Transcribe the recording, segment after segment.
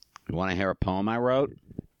You want to hear a poem I wrote?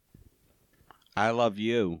 I love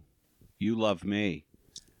you. You love me.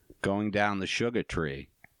 Going down the sugar tree.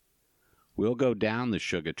 We'll go down the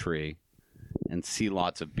sugar tree and see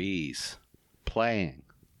lots of bees. Playing.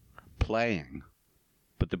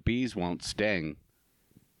 But the bees won't sting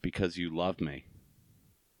because you love me.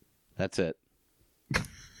 That's it.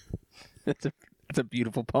 That's a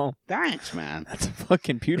beautiful poem. Thanks, man. That's a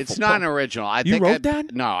fucking beautiful It's not an original. You wrote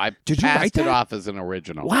that? No, I Did you passed write it that? off as an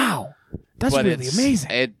original. Wow. That's But really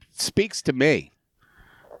amazing. It speaks to me.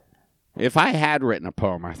 If I had written a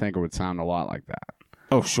poem, I think it would sound a lot like that.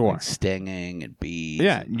 Oh, sure. Like stinging and bees.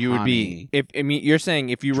 Yeah, and you would honey. be. You're saying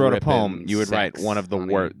if you wrote a poem, dripping you would write sex, one of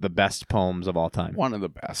honey. the best poems of all time. One of the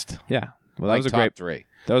best. Yeah. Well, that Like was a top great. 3.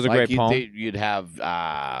 That was a Like great poem. You'd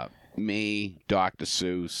have me, Dr.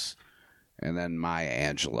 Seuss, and then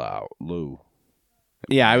Maya Angelou.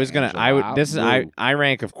 Yeah, I was gonna. I would. This is. Lou. I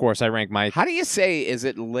rank. Of course, I rank my. How do you say? Is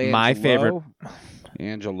it Langelo? My favorite-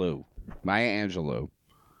 Angelou. Maya Angelou.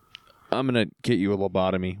 I'm gonna get you a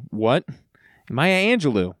lobotomy. What? Maya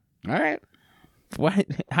Angelou. All right. What?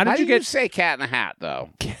 How How did you you get? say Cat in the Hat though?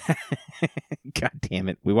 God damn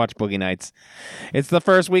it! We watch Boogie Nights. It's the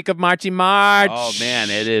first week of Marchy March. Oh man,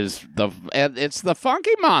 it's the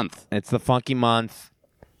funky month. It's the funky month.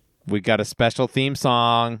 We got a special theme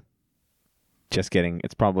song. Just kidding.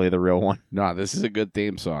 It's probably the real one. No, this is a good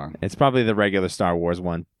theme song. It's probably the regular Star Wars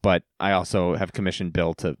one, but I also have commissioned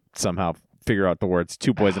Bill to somehow figure out the words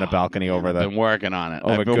 "Two Boys in a Balcony" over I've the been working on it.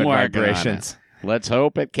 over I've been good working on vibrations. it. Let's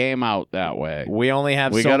hope it came out that way. We only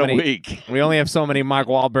have We so got many. a week. We only have so many Mark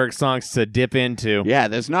Wahlberg songs to dip into. Yeah,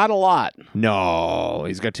 there's not a lot. No,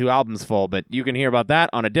 he's got 2 albums full, but you can hear about that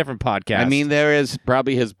on a different podcast. I mean, there is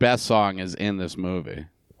probably his best song is in this movie.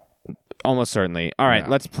 almost certainly. All right, Yeah.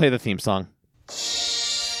 let's play the theme song.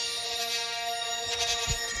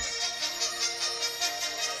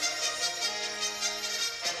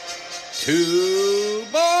 Two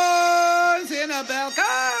boys in a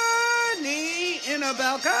balcony,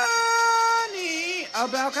 a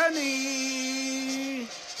balcony.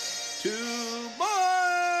 Two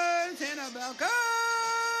boys in a balcony,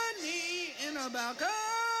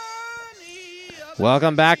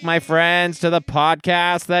 Welcome back, my friends, to the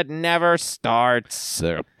podcast that never starts.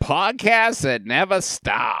 The podcast that never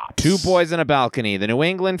stops. 2 Boys in a Balcony, the New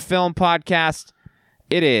England film podcast.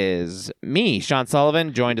 It is me, Sean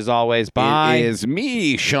Sullivan, joined as always by... It is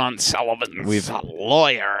me, Sean Sullivan, a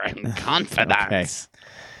lawyer in confidence.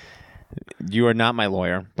 You are not my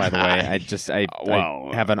lawyer, by the way.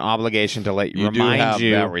 I have an obligation to let you remind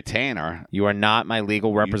you. That retainer. You are not my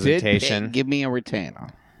legal representation. You did give me a retainer.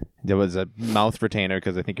 There was a mouth retainer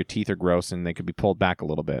because I think your teeth are gross and they could be pulled back a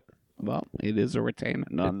little bit. Well, it is a retainer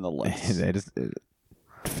nonetheless. It is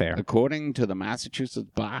fair. According to the Massachusetts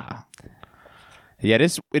Bar. Yeah,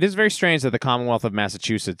 it is very strange that the Commonwealth of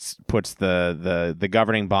Massachusetts puts the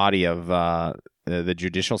governing body of the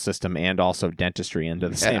judicial system and also dentistry into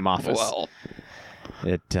the same office. Well,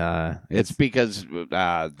 It's because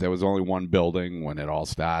there was only one building when it all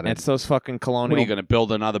started. it's those fucking colonial. What are you going to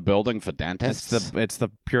build another building for dentists? It's the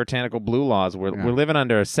puritanical blue laws. We're living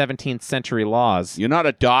under 17th century laws. You're not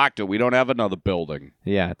a doctor. We don't have another building.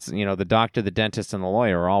 Yeah, it's the doctor, the dentist, and the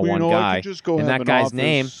lawyer are all Well, one I guy. could just go and have that an guy's office.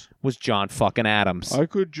 name was John fucking Adams. I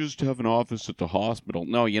could just have an office at the hospital.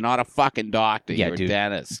 No, you're not a fucking doctor. Yeah, you're dude. a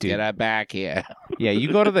dentist. Dude. Get that back here. Yeah,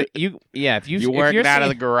 you go to the if You're if working you're out of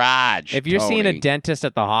the seeing- garage. If you're seeing a Tony. dentist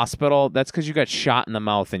at the hospital, that's because you got shot in the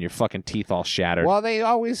mouth and your fucking teeth all shattered. Well, they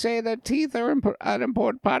always say that teeth are an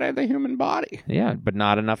important part of the human body, Yeah, but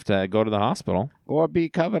not enough to go to the hospital. or be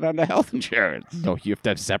covered under health insurance. No, you have to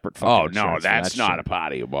have separate fucking Oh no, insurance for that's that not shit. a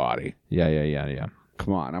part of your body. Yeah.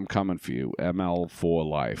 Come on, I'm coming for you. ML for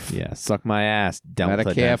life. Yeah, suck my ass, Delta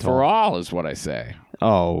Medicare Dental. for all is what I say.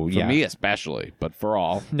 Oh, For yeah. me especially, but for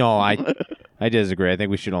all. No, I disagree. I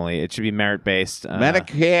think it should be merit-based.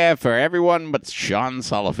 Medicare for everyone but Sean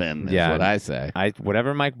Sullivan is Yeah. what I say.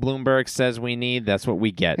 Whatever Mike Bloomberg says we need, that's what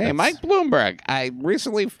we get. Hey, That's- Mike Bloomberg, I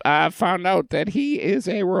recently found out that he is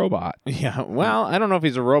a robot. Yeah, well, I don't know if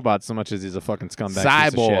he's a robot so much as he's a fucking scumbag. piece of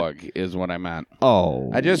shit. Cyborg is what I meant. Oh.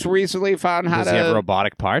 I just recently found how Does he have to...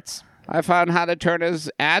 robotic parts? I found how to turn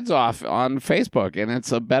his ads off on Facebook, and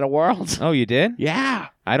it's a better world. Oh, you did? Yeah.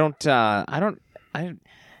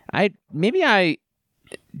 I maybe I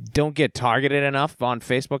don't get targeted enough on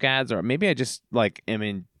Facebook ads, or maybe I just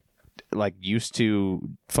used to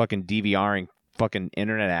fucking DVRing fucking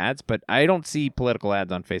internet ads, but I don't see political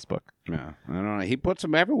ads on Facebook. Yeah. I don't know. He puts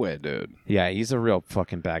them everywhere, dude. Yeah, he's a real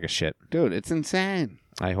fucking bag of shit. Dude, it's insane.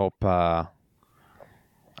 I hope I'd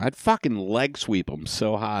fucking leg sweep him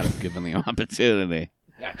so hard if given the opportunity.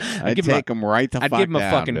 I'd take him right the fuck down. I'd give him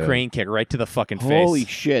a fucking dude. crane kick right to the fucking face. Holy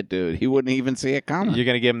shit, dude. He wouldn't even see it coming. You're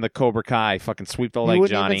going to give him the Cobra Kai, fucking sweep the He leg,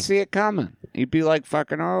 wouldn't Johnny. even see it coming. He'd be like,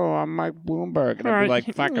 fucking, oh, I'm Mike Bloomberg. And I'd be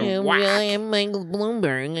like, fucking, whack. I'm Michael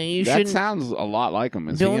Bloomberg. You That shouldn't. sounds a lot like him.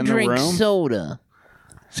 Is he Don't in the drink room? soda.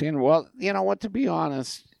 Well, you know what, to be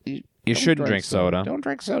honest, You don't shouldn't drink soda. Don't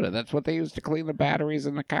drink soda. That's what they use to clean the batteries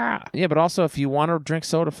in the car. Yeah, but also if you want to drink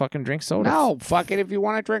soda, fucking drink soda. No, fuck it. If you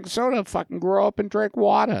want to drink soda, fucking grow up and drink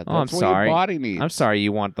water. That's Oh, I'm what sorry. your body needs. I'm sorry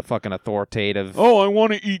you want the fucking authoritative. Oh, I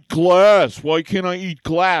want to eat glass. Why can't I eat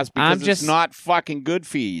glass? Because I'm just- it's not fucking good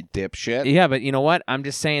for you, dipshit. Yeah, but you know what? I'm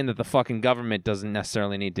just saying that the fucking government doesn't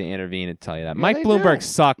necessarily need to intervene and tell you that. Yeah, Mike they Bloomberg do.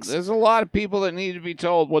 sucks. There's a lot of people that need to be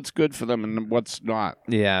told what's good for them and what's not.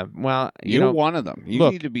 Yeah, well, you You're know, one of them. You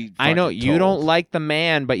look, need to be I know fucking you don't told. like the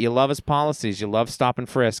man, but you love his policies. You love stop and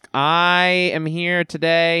frisk. I am here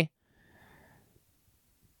today.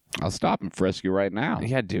 I'll stop and frisk you right now.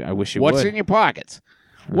 Yeah, dude, I wish you What's would. in your pockets?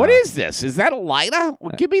 What is this? Is that a lighter?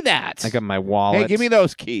 Well, give me that. I got my wallet. Hey, give me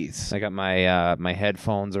those keys. I got my my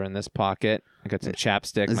headphones are in this pocket. I got some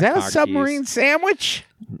chapstick. Is my that a car submarine sandwich?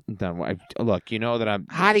 keys. Look, you know that I'm.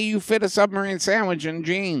 How do you fit a submarine sandwich in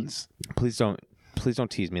jeans? Please don't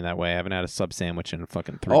tease me that way. I haven't had a sub sandwich in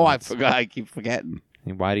fucking 3 Oh, I months. forgot. I keep forgetting.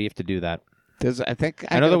 Why do you have to do that? I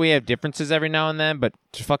I know that we have differences every now and then, but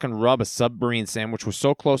to fucking rub a submarine sandwich, we're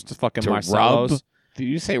so close to fucking Marcello's. rub. Did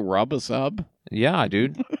you say rub a sub? Yeah,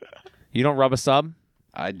 dude. You don't rub a sub?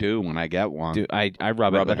 I do when I get one. Dude, I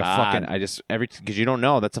rub it Rub like it a fucking. hard. I just because you don't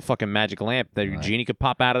know that's a fucking magic lamp that your genie could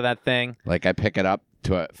pop out of that thing. Like I pick it up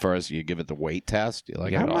to it first. You give it the weight test. You're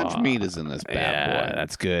like, Yeah. how much meat is in this bad Yeah, boy?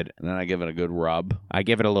 that's good. And then I give it a good rub. I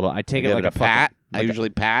give it a little. I take Give it like a pat. fucking. I like a- usually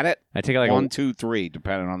pat it. I take it like 1, 2, 3,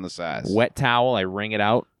 depending on the size. a wet towel. I wring it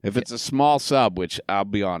out. If it's a small sub, which I'll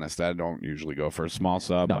be honest, I don't usually go for a small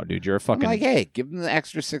sub. No, dude, you're a I'm fucking. like, hey, give them the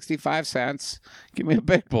extra 65 cents. Give me a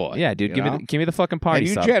big boy. yeah, dude, you give know? me the fucking party And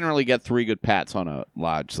you sub. generally get 3 good pats on a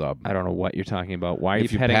large sub. I don't know what you're talking about. Why are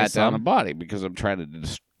if you you petting pat a down the sub? body because I'm trying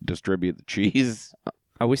to distribute the cheese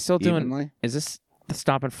Are we still doing? evenly. Is this the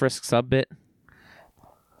stop and frisk sub bit?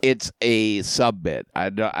 It's a sub bit. I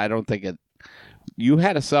don't think it. You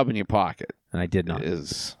had a sub in your pocket. And I did not. It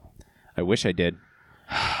is. I wish I did.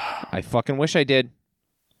 I fucking wish I did.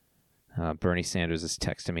 Bernie Sanders is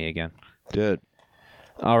texting me again. Dude.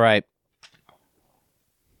 All right.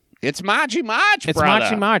 It's Marchy March, It's brother.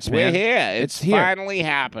 Marchy March, man. We're here. It's It's here. finally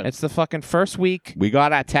happened. It's the fucking first week We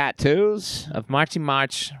got our tattoos. of Marchy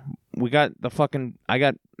March. We got the fucking. I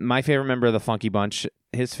got my favorite member of the Funky Bunch,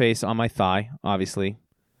 his face on my thigh, obviously.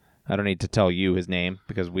 I don't need to tell you his name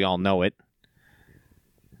because we all know it.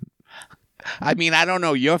 I mean, I don't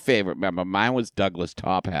know your favorite member. Mine was Douglas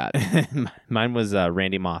Top Hat. Mine was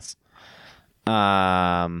Randy Moss.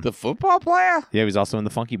 Yeah, The football player? he was also in the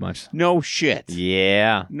Funky Bunch. No shit.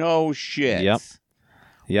 Yeah. No shit. Yep.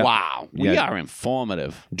 Yep. Wow. We Yeah. are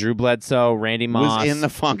informative. Drew Bledsoe, Randy Moss. Was in the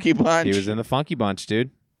Funky Bunch. He was in the Funky Bunch,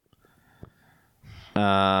 dude.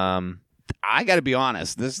 I got to be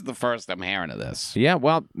honest. This is the first I'm hearing of this. Yeah,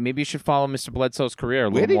 well, maybe you should follow Mr. Bledsoe's career a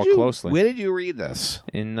Where little did more you closely. Where did you read this?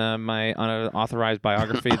 In my unauthorized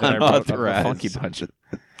biography that I wrote of the Unauthorized. Funky Bunch.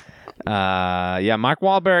 Yeah, Mark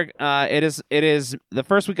Wahlberg. It is the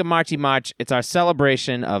first week of Marchy March. It's our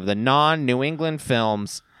celebration of the non-New England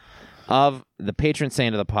films of the patron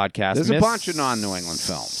saint of the podcast. There's a bunch of non-New England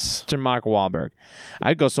films. Mr. Mark Wahlberg.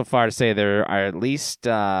 I'd go so far to say there are at least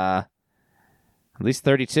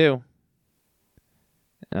 32.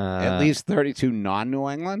 At least 32 non-New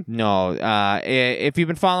England? No. If you've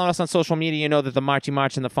been following us on social media, you know that the Marchy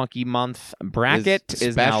March and the Funky Month bracket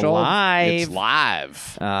is now special. live. It's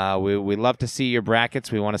live. We love to see your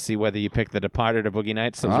brackets. We want to see whether you pick The Departed or Boogie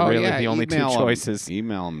Nights. Those are really the only two email 'em. choices.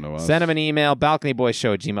 Email them to us. Send them an email,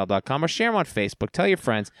 balconyboyshow@gmail.com, or share them on Facebook. Tell your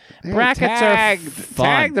friends. Hey, Brackets tag, are fun.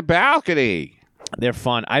 Tag the balcony. They're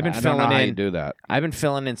fun. I've been I don't know filling how you in. do that. I've been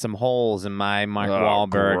filling in some holes in my Mark Oh,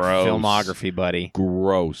 Wahlberg gross. filmography, buddy.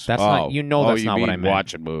 Gross. That's not- you know that's you not what mean I meant.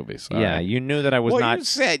 watching movies. All Yeah, right. you knew that I was well, not. you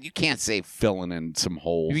said you can't say filling in some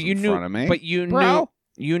holes You in knew, front of me. but you bro.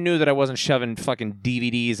 knew that I wasn't shoving fucking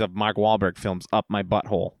DVDs of Mark Wahlberg films up my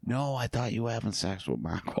butthole. No, I thought you were having sex with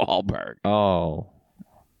Mark Wahlberg. Oh,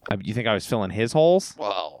 you think I was filling his holes?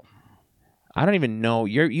 Well, I don't even know.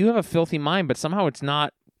 You have a filthy mind, but somehow it's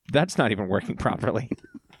not. That's not even working properly.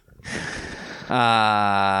 you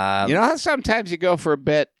know how sometimes you go for a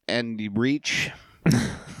bit and you reach?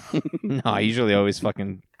 No, I usually always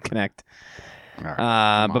fucking connect. All right,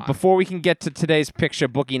 come But on. before we can get to today's picture,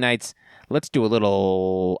 Boogie Nights, let's do a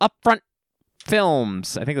little upfront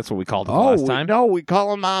films. I think that's what we called it last time. No, we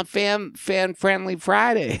call them fan friendly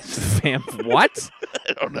Fridays. What?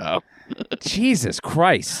 I don't know. Jesus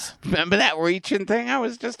Christ. Remember that reaching thing I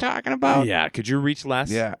was just talking about? Yeah, could you reach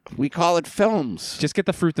less? Yeah. We call it films. Just get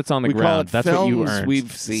the fruit that's on the We call ground. it That's what you films earned.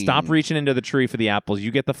 we've seen. Stop reaching into the tree for the apples.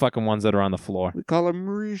 You get the fucking ones that are on the floor. We call them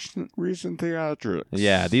recent theatrics.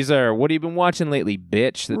 Yeah, these are what have you been watching lately,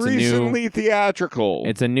 bitch? That's recently theatrical.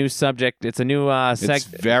 It's a new subject. It's a new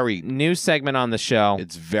new segment on the show.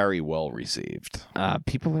 It's very well received.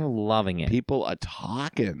 People are loving it. People are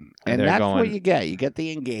talking, and They're that's going- what you get. You get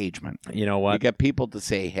the engagement. You know You what? get people to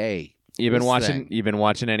say, "Hey, You've been this watching. thing. You've been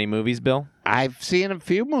watching any movies, Bill? I've seen a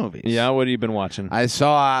few movies. Yeah. What have you been watching? I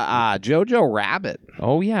saw Jojo Rabbit.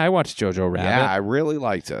 Oh yeah, I watched Jojo Rabbit. Yeah, I really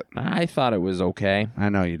liked it. I thought it was okay. I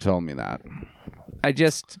know you told me that. I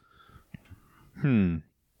just.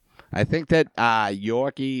 I think that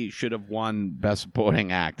Yorkie should have won Best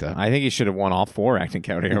Supporting Actor. I think he should have won all 4 acting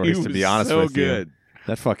categories. He To be was honest so with you, good.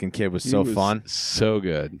 that fucking kid was He so was fun. so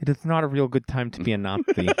good. It is not a real good time to be a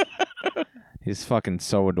Nazi. He's fucking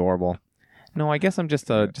so adorable. No, I guess I'm just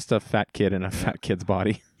a fat kid in a fat kid's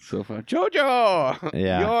body. So fun. Jojo.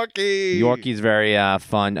 Yeah. Yorkie. Yorkie's very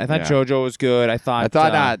fun. I thought Yeah. JoJo was good. I thought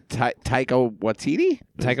Taika Waititi.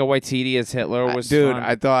 Taika Waititi as Hitler was Dude, fun.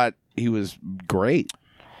 I thought he was great.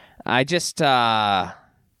 I just You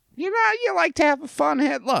like to have a fun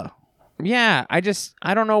Hitler. yeah, I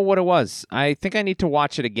don't know what it was. I think I need to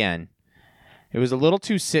watch it again. It was a little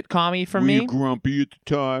too sitcom-y for me. grumpy at the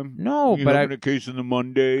time? No, but a case of the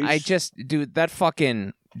Mondays? I just, dude, that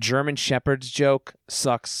fucking German Shepherds joke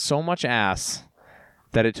sucks so much ass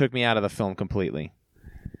that it took me out of the film completely.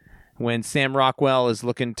 When Sam Rockwell is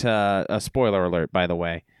looking to, a spoiler alert, by the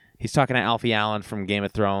way, he's talking to Alfie Allen from Game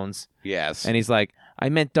of Thrones, Yes. and he's like, I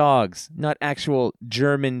meant dogs, not actual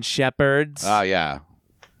German Shepherds. Oh, yeah.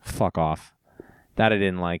 Fuck off. That I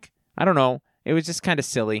didn't like. I don't know. It was just kind of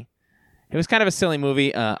silly. It was kind of a silly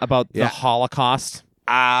movie about the Yeah. Holocaust.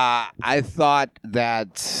 I thought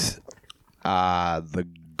that the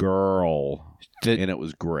girl in it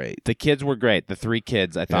was great. The kids were great. The 3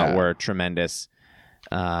 kids I thought Yeah. were tremendous.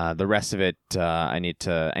 The rest of it, I need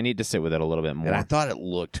to sit with it a little bit more. And I thought it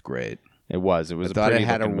looked great. It was. It was I a thought pretty it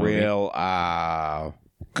had a looking movie. real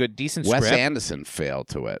good, decent Wes script. Anderson feel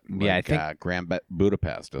to it. Yeah, I like, think- Grand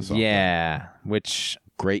Budapest or something. Yeah, which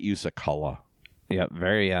Great use of color.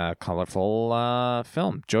 very colorful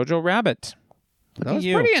film. Jojo Rabbit. Look That at was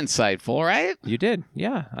you. pretty insightful, right? You did.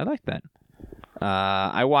 Yeah, I like that.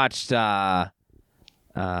 I watched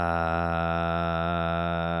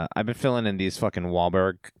I've been filling in these fucking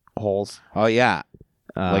Wahlberg holes. Oh yeah,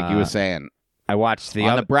 like you were Uh, saying I watched the on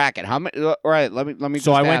other the bracket. How many? All right, let me. So just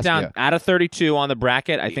I went ask down you. out of 32 on the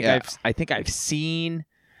bracket. I think Yeah. I've seen.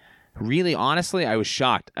 Really, honestly, I was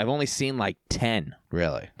shocked. I've only seen like 10.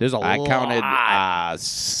 Really? There's a I lot. counted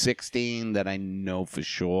 16 that I know for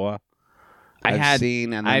sure. I've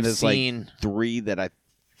seen, and then I've there's seen- like 3 that I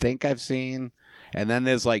think I've seen, and then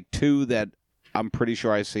there's like 2 that I'm pretty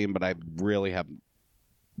sure I've seen, but I really have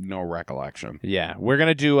no recollection. Yeah, we're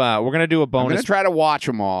gonna do a I'm gonna bonus try to watch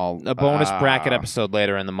them all. bracket episode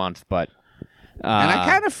later in the month, but And I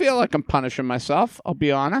kind of feel like I'm punishing myself. I'll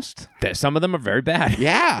be honest. some of them are very bad.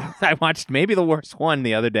 Yeah. I watched maybe the worst one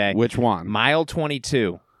the other day. Which one? Mile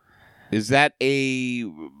 22. Is that a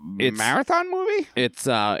marathon movie? It's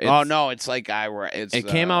Oh no, it's like it's. It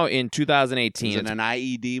came out in 2018. Is it an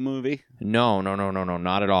IED movie? No,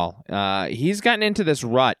 not at all. He's gotten into this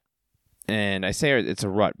rut, and I say it's a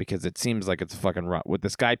rut because it seems like it's a fucking rut with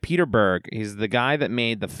this guy Peter Berg. He's the guy that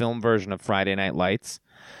made the film version of Friday Night Lights.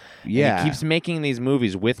 Yeah. And he keeps making these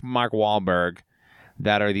movies with Mark Wahlberg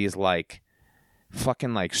that are these like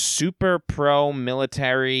fucking like super pro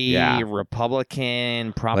military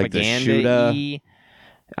Republican propaganda. Shooter.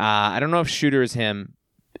 I don't know if Shooter is him.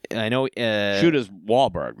 I know Shooter's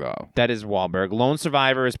Wahlberg though. that is Wahlberg. Lone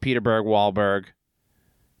Survivor is Peter Berg Wahlberg.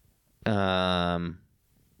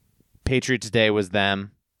 Patriots Day was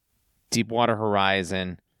them. Deepwater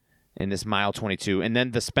Horizon, and this Mile 22, and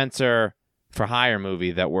then the Spencer for Hire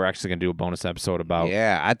movie that we're actually gonna do a bonus episode about.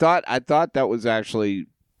 Yeah, I thought that was actually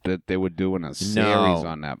that they were doing a series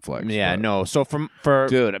on Netflix. Yeah, but- no. So for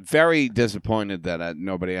Dude, I'm very disappointed that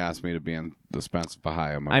nobody asked me to be in the Spencer for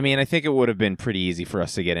Hire movie. I mean, I think it would have been pretty easy for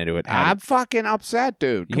us to get into it. I'm fucking upset,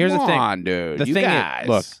 dude. Come Here's the thing. on, dude. The you thing guys. is,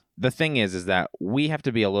 look, the thing is that we have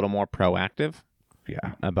to be a little more proactive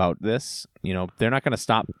Yeah. about this. You know, they're not going to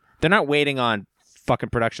stop. They're not waiting on fucking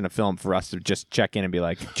production of film for us to just check in and be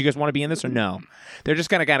like, do you guys want to be in this or no? They're just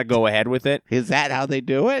gonna kind of go ahead with it. Is that how they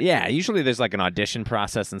do it? Yeah, usually there's like an audition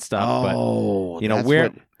process and stuff. Oh, but you know,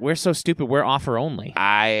 that's we're so stupid. We're offer only.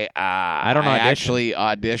 I don't audition. actually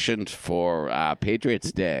auditioned for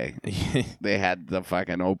Patriots Day. They had the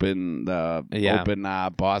fucking open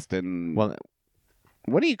Boston. Well,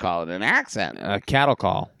 what do you call it? An accent? cattle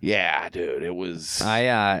call. Yeah, dude. It was.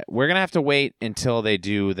 We're gonna have to wait until they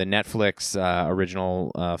do the Netflix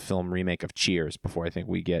original film remake of Cheers before I think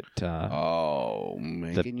we get.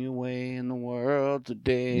 Making your way in the world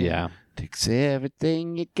today. Yeah. Takes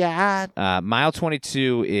everything you got. Mile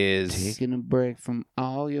 22 is Taking a break from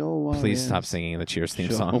all your worries. Please stop singing the Cheers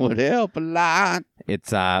theme song. Would help a lot.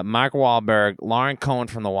 It's Mark Wahlberg, Lauren Cohen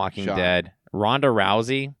from The Walking Dead, Ronda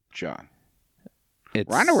Rousey. John.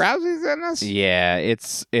 Ronda Rousey's in this? Yeah,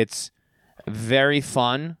 it's very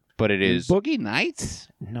fun, but it is Boogie Nights?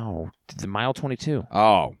 No, the Mile 22.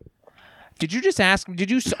 Oh. Did you just ask? Did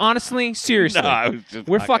you honestly, seriously? No, I was just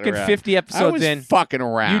We're fucking around. 50 episodes I was in. fucking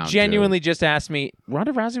around. You genuinely just asked me.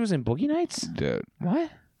 Ronda Rousey was in Boogie Nights. Dude, What?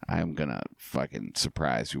 I'm gonna fucking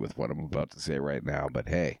surprise you with what I'm about to say right now. But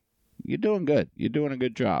hey, you're doing good. You're doing a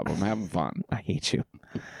good job. I'm having fun. I hate you.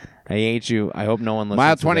 I hate you. I hope no one listens.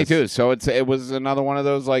 Mile to 22. this. So it was another one of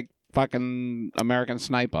those like fucking American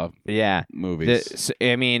Sniper Yeah. movies.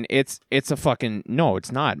 I mean, it's a fucking no.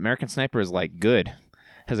 It's not. American Sniper is like good.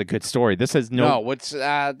 Has a good story. This has no, what's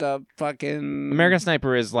the fucking American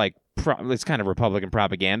Sniper is like it's kind of Republican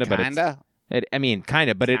propaganda, but kinda. I mean, kind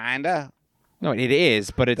of, but Kinda. no, it is,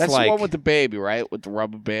 but it's That's like the one with the baby, right? With the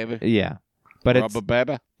rubber baby. yeah, but Rubber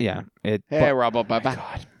baby. yeah, it. Hey, rubber baby.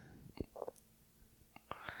 God.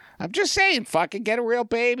 I'm just saying, fucking get a real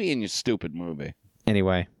baby in your stupid movie.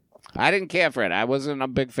 Anyway, I didn't care for it. I wasn't a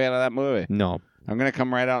big fan of that movie. no, I'm gonna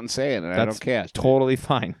come right out and say it, and I That's don't care. totally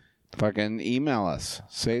fine. Fucking email us.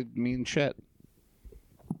 Say mean shit.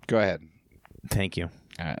 Go ahead. Thank you.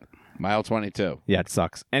 All right. Mile 22. Yeah, it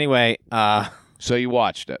sucks. Anyway, So you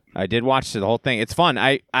watched it. I did watch the whole thing. It's fun.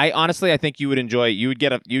 I honestly, I think you would enjoy it. You'd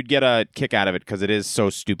get a kick out of it because it is so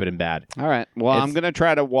stupid and bad. All right. Well, I'm gonna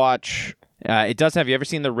try to watch. It does have. You ever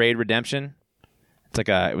seen The Raid Redemption?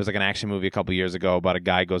 It was like an action movie a couple years ago about a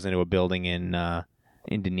guy goes into a building in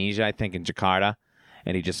Indonesia, I think, in Jakarta,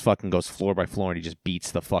 and he just fucking goes floor by floor and he just beats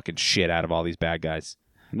the fucking shit out of all these bad guys.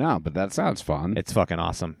 No, but that sounds fun. It's fucking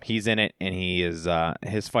awesome. He's in it, and he is.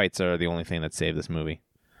 His fights are the only thing that saved this movie.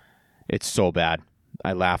 It's so bad.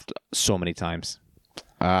 I laughed so many times.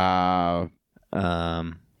 Yeah,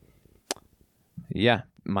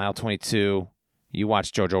 Mile 22. You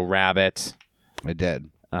watched Jojo Rabbit. I did.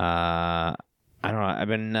 I don't know. I've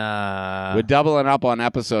been. We're doubling up on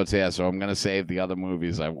episodes here, so I'm gonna save the other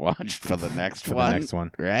movies I watched for the next for one. the next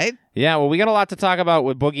one. Right? Yeah, well, we got a lot to talk about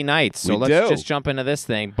with Boogie Nights, so We let's do. just jump into this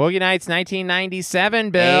thing. Boogie Nights, 1997,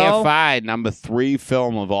 Bill. AFI #3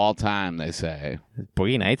 film of all time. They say.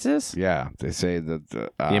 Boogie Nights is? Yeah, they say that the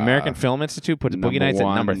American Film Institute puts Boogie Nights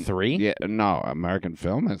at number 3? Yeah, no, American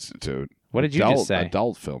Film Institute. What did you just say?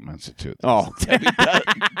 Adult Film Institute. Oh.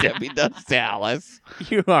 Debbie Does Dallas.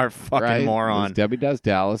 You are a fucking Right? moron. Debbie Does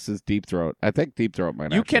Dallas is Deep Throat. I think Deep Throat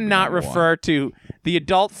might. You actually be cannot number refer to the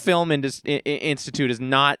Adult Film Institute as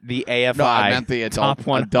not the AFI. No, I meant the Top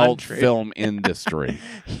 100. adult film industry.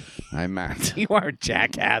 I meant. You are a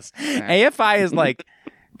jackass. AFI is like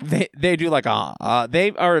they do like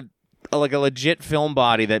they are like a legit film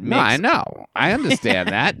body that makes. No, I know. I understand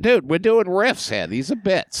that, dude. We're doing riffs here. These are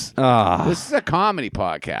bits. This is a comedy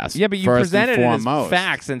podcast. Yeah, but you first presented and it as foremost.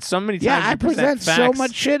 facts, and so many times Yeah, I you present so facts.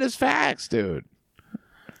 much shit as facts, dude.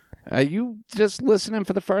 Are you just listening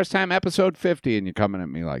for the first time, episode 50, and you're coming at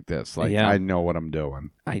me like this? Like, Yeah. I know what I'm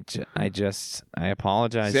doing. I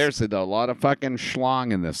apologize. Seriously, though, a lot of fucking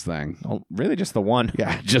schlong in this thing. Well, really, just the one.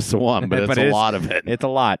 Yeah, just the one, but it's But a it is- lot of it. It's a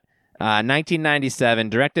lot. 1997,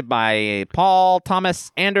 directed by Paul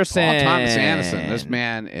Thomas Anderson. Paul Thomas Anderson. This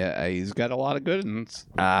man, he's got a lot of good ones.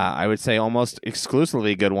 I would say almost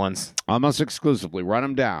exclusively good ones. Almost exclusively. Run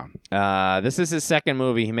him down. This is his second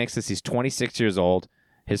movie. He makes this. He's 26 years old.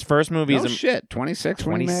 His first movie No is shit. 26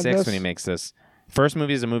 when he made 26 this? when he makes this. First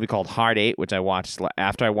movie is a movie called Hard 8, which I watched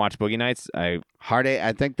after I watched Boogie Nights. Hard Eight.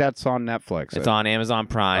 I think that's on Netflix. It's on Amazon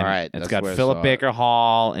Prime. All right, It's that's got where I Philip saw it. Baker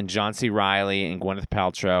Hall and John C. Reilly and Gwyneth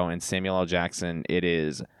Paltrow and Samuel L. Jackson. It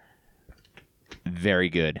is very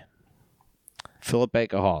good. Philip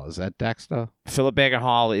Baker Hall. Is that Dexter? Philip Baker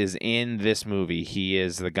Hall is in this movie. He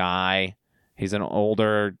is the guy. He's an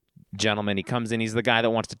older gentleman. He comes in. He's the guy that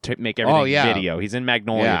wants to make everything video. He's in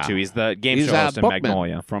Magnolia Yeah. too. He's the game He's show host in Bookman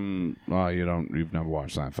Magnolia. from. You've never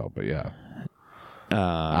watched Seinfeld, but yeah.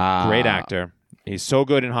 Great actor. He's so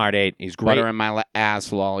good in Hard 8. He's great. Butter in my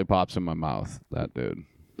ass, lollipops in my mouth. That dude.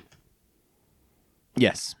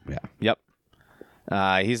 Yes. Yeah. Yep.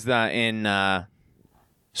 He's in.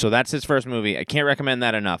 So that's his first movie. I can't recommend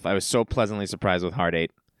that enough. I was so pleasantly surprised with Hard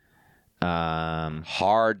 8.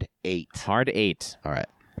 Hard 8. Hard 8. All right.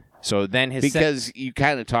 So then his Because you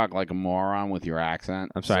kind of talk like a moron with your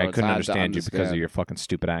accent. I'm sorry, so I it's couldn't hard to understand you because of understand. your fucking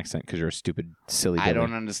stupid accent. Because you're a stupid, silly. I Billy.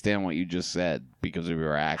 don't understand what you just said because of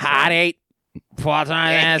your accent. Hard 8. Full-time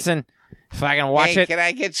Madison. Fucking watch Hey, it. can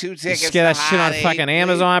I get 2 tickets? Just get that to shit on Hot 8, fucking please?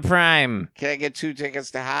 Amazon Prime. Can I get 2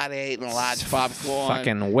 tickets to Hot 8 and a large popcorn?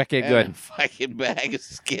 Fucking wicked and good. a fucking bag of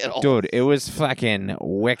Skittles. Dude, it was fucking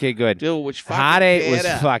wicked good. Dude, which fucking Hot 8 was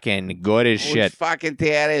theater? fucking good as Which shit. fucking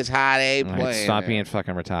theater is Hot 8 All right, playing? stop in? being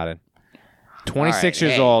fucking retarded. All 26 right,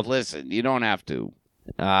 years hey, old. Listen, you don't have to.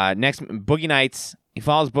 Next, Boogie Nights. He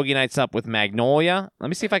follows Boogie Nights up with Magnolia. Let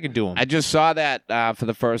me see if I can do him. I just saw that for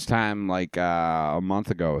the first time like a month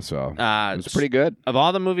ago or so. It was pretty good. Of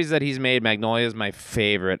all the movies that he's made, Magnolia is my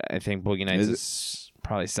favorite. I think Boogie Nights Is it- is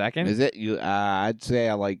probably second. Is it? You? I'd say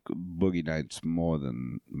I like Boogie Nights more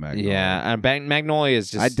than Magnolia. Yeah, Magnolia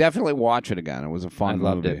is just. I definitely watch it again. It was a fun I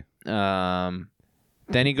loved movie. it.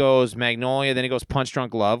 Then he goes Magnolia. Then he goes Punch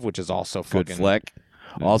Drunk Love, which is also Good fucking flick.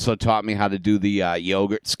 Also taught me how to do the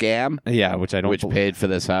yogurt scam, Yeah, which I don't. which paid for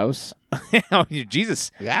this house. Oh,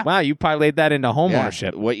 Jesus! Yeah. Wow, you parlayed that into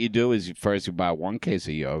homeownership. What you do is first you buy 1 case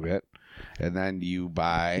of yogurt, and then you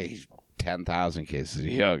buy 10,000 cases of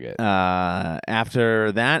yogurt.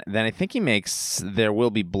 After that, then I think he makes There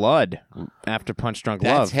Will Be Blood after Punch Drunk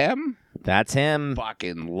That's Love. him. That's him.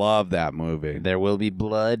 Fucking love that movie, There Will Be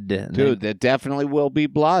Blood. dude. There definitely will be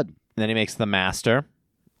blood. Then he makes The Master.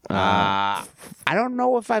 I don't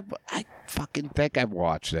know if I fucking think I've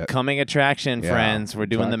watched it. Coming Attraction, Yeah, friends. We're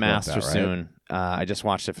doing talked The about Master that, right? soon. I just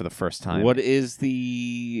watched it for the first time. What is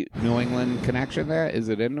the New England connection there? Is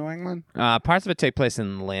it in New England? Parts of it take place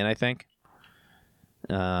in Lynn, I think.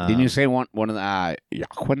 Didn't you say one of the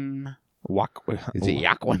Joaquin? Is it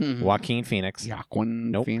Joaquin? Joaquin Phoenix.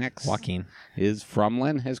 Joaquin Nope. Phoenix Joaquin. is from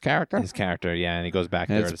Lynn, his character? His character, yeah, and he goes back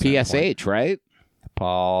And there. it's at a certain point. PSH, right?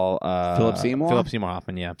 Paul. Philip Seymour? Philip Seymour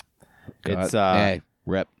Hoffman, yeah. It's hey,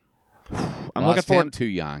 rip. I'm looking forward. Him too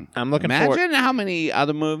young. I'm looking Imagine forward. how many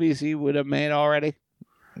other movies he would have made already.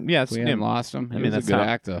 Yeah, If we hadn't lost him. He mean, was that's a good how-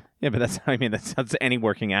 actor. yeah, but that's any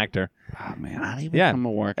working actor. Oh man, how do you Yeah. become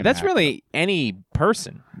a working That's actor? really any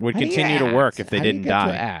person would How do you continue to act? work if they How do you didn't get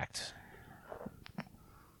to die. act?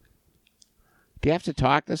 Do you have to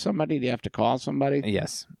talk to somebody? Do you have to call somebody?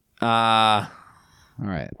 Yes. All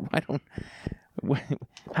right. I don't.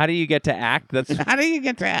 How do you get to act? That's How do you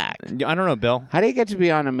get to act? I don't know, Bill. How do you get to be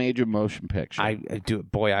on a major motion picture? I do,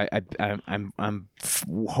 boy. I'm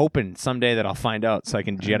hoping someday that I'll find out so I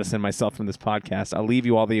can jettison myself from this podcast. I'll leave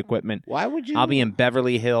you all the equipment. Why would you? I'll be in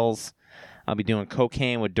Beverly Hills. I'll be doing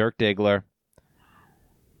cocaine with Dirk Diggler.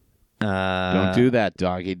 Don't do that,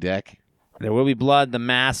 doggy dick. There Will Be Blood, The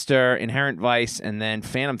Master, Inherent Vice, and then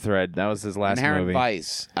Phantom Thread. That was his last Inherent movie.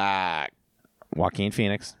 Vice. Joaquin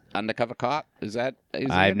Phoenix. Undercover Cop. Is that?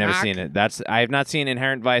 I've never seen it. I have not seen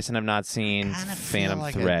Inherent Vice, and I've not seen Kinda Phantom feel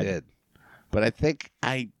like Thread. I did. But I think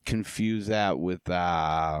I confuse that with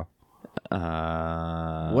What's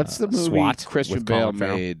what's the movie SWAT Christian with Bale Colin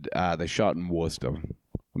Farrell? made? They shot in Worcester.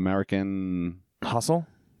 American Hustle?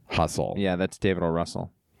 Hustle. Yeah, that's David O.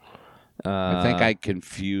 Russell. I think I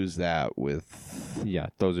confuse that with. Yeah,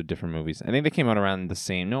 those are different movies. I think they came out around the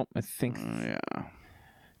same. Nope, I think. Yeah.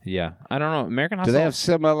 Yeah, I don't know. American Hustle. Do they have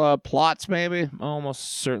similar plots? Maybe.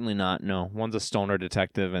 Almost certainly not. No, one's a stoner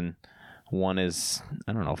detective, and one is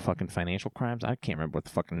I don't know, fucking financial crimes. I can't remember what the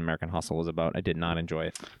fucking American Hustle was about. I did not enjoy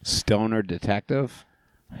it. Stoner detective.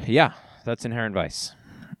 Yeah, that's Inherent Vice.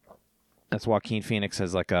 That's Joaquin Phoenix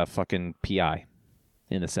as like a fucking PI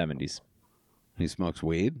in the 70s. He smokes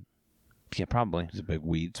weed. Yeah, probably. He's a big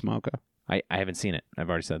weed smoker. I haven't seen it. I've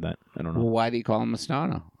already said that. I don't know. Well, why do you call him a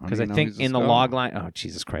stoner? Because I think in the log line... Oh,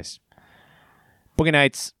 Jesus Christ. Boogie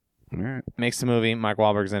Nights All right. makes the movie. Mark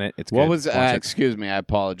Wahlberg's in it. It's What good. was? Watch it. Excuse me. I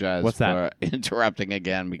apologize What's for that? interrupting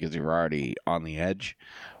again because you're already on the edge.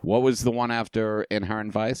 What was the one after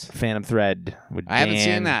Inherent Vice? Phantom Thread with I haven't Dan.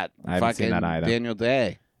 seen that. I haven't seen Fucking that either. Daniel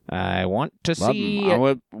Day. I want to Love see him.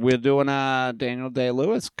 it. We're doing Daniel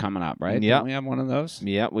Day-Lewis coming up, right? Yep. Don't we have one of those?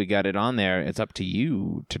 Yeah, we got it on there. It's up to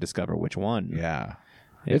you to discover which one. Yeah.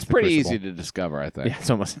 It's It's The pretty Crucible. easy to discover, I think. Yeah, it's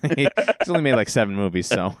almost. He's only made like 7 movies,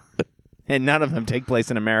 so. And none of them take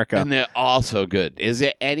place in America. And they're all so good. Is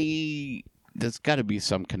there any... There's got to be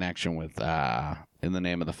some connection with In the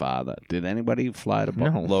Name of the Father. Did anybody fly to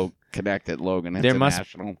No. connect at Logan There must-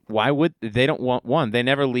 International? Why would they don't want one? They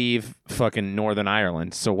never leave fucking Northern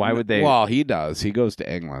Ireland, so why would they? Well, he does. He goes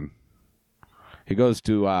to England. He goes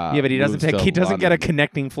to. Yeah, but he doesn't moves to He doesn't get a London.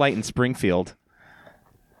 connecting flight in Springfield.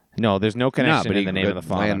 No, there's no connection but in he the Name of the could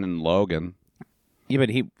Father. land in Logan Yeah, but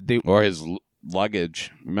they or his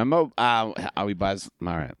luggage. Remember how he buys? All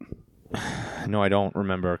right, no, I don't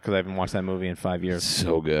remember because I haven't watched that movie in 5 years.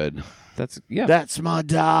 so good. That's That's my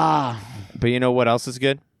da. But you know what else is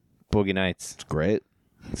good? Boogie Nights. It's great.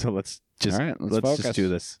 So let's just All right, let's just focus. do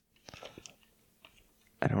this.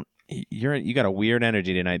 You got a weird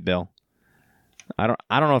energy tonight, Bill. I don't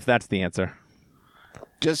know if that's the answer.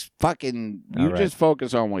 Just fucking. All You right. just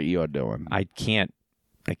focus on what you're doing. I can't.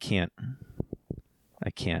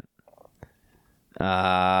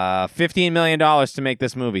 $15 million to make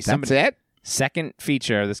this movie. That's it. Second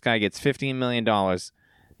feature. This guy gets $15 million.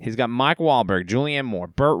 He's got Mike Wahlberg, Julianne Moore,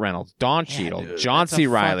 Burt Reynolds, Don Cheadle, John That's C. a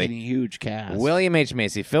Reilly, fucking huge cast. William H.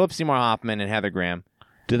 Macy, Philip Seymour Hoffman, and Heather Graham.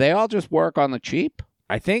 Do they all just work on the cheap?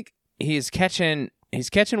 I think he's catching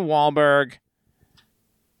Wahlberg,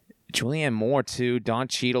 Julianne Moore too, Don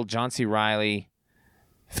Cheadle, John C. Reilly,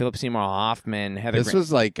 Philip Seymour Hoffman, Heather This Graham.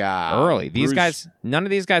 was like Early. These Bruce- guys, none of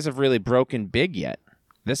these guys have really broken big yet.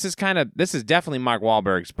 This is definitely Mark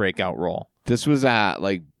Wahlberg's breakout role. This was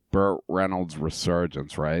like Burt Reynolds'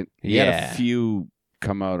 resurgence, right? He had Yeah. a few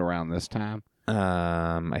come out around this time.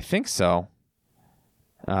 I think so.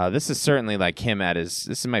 This is certainly like him at his.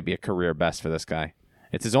 This might be a career best for this guy.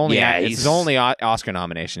 It's his only. Yeah, It's he's- his only Oscar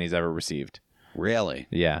nomination he's ever received. Really?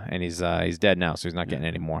 Yeah, and he's dead now, so he's not getting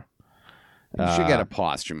any more. You should get a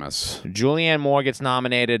posthumous. Julianne Moore gets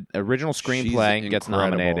nominated. Original screenplay She's gets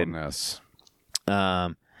incredible nominated. in this.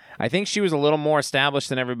 I think she was a little more established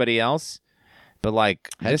than everybody else, but like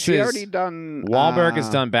Had this she is already done? Wahlberg has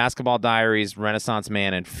done Basketball Diaries, Renaissance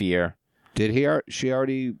Man, and Fear. Did she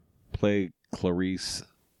already play Clarice?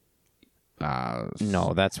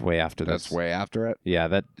 No, that's way after this. That's way after it. Yeah,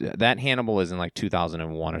 that Hannibal is in like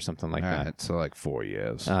 2001 or something like All that. right, so like 4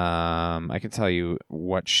 years. I can tell you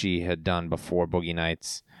what she had done before Boogie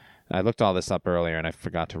Nights. I looked all this up earlier and I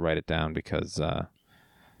forgot to write it down because, well,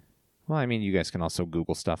 I mean, you guys can also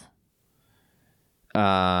Google stuff.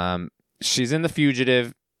 She's in The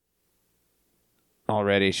Fugitive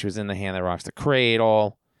already. She was in The Hand That Rocks the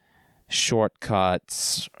Cradle,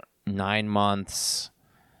 Shortcuts, 9 Months.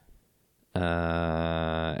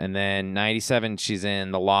 And then 97, she's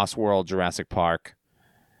in The Lost World, Jurassic Park,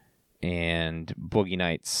 and Boogie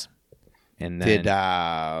Nights. And then Did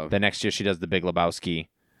the next year she does The Big Lebowski.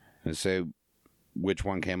 say which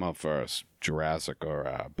one came out first, Jurassic or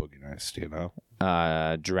Boogie Nights? Do you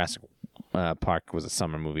know? Jurassic Park was a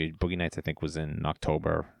summer movie. Boogie Nights, I think, was in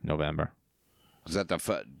October, November. Was that the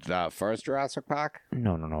first Jurassic Park?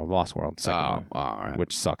 No, Lost World, second one, all right.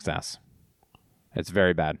 which sucks ass. It's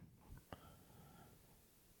very bad.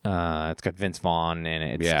 It's got Vince Vaughn in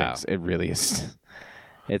it. It Yeah. stinks. It really is.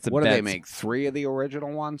 It's a What did bad they make? 3 of the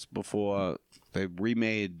original ones before they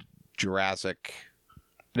remade Jurassic.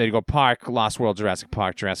 They go Park, Lost World, Jurassic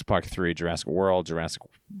Park 3, Jurassic World, Fallen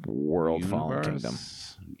Universe? Kingdom.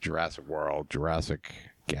 Jurassic World, Jurassic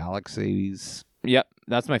Galaxies. Yep,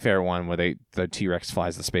 that's my favorite one where the T-Rex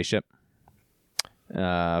flies the spaceship.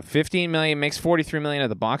 15 million makes 43 million at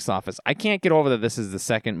the box office. I can't get over that this is the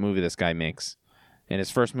second movie this guy makes. And his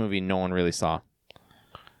first movie no one really saw.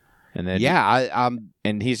 And then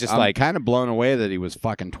and he's just I'm like kind of blown away that he was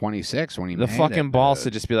fucking 26 when he the made fucking it. balls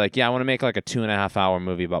to just be like, yeah, I want to make like a 2.5 hour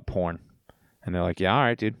movie about porn. And they're like, yeah, all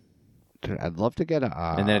right, dude. Dude, I'd love to get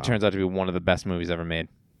a. And then it turns out to be one of the best movies ever made.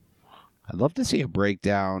 I'd love to see a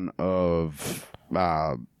breakdown of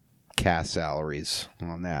cast salaries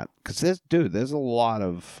on that because there's a lot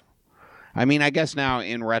of. I mean, I guess now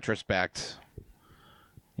in retrospect,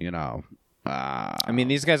 I mean,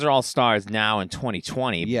 these guys are all stars now in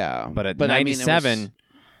 2020. yeah, But at I mean, it 97,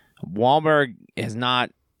 Wahlberg is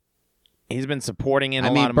not. He's been supporting in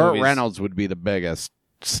a lot of Burt movies. Reynolds would be the biggest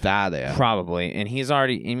star there. Probably. And he's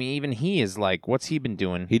already. I mean, even he is like, what's he been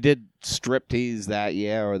doing? He did Striptease that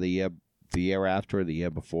year, or the year after, or the year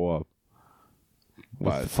before.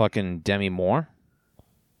 With fucking Demi Moore?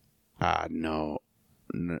 No.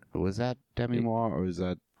 Was that Demi Moore or was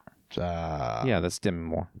that? Yeah, that's Demi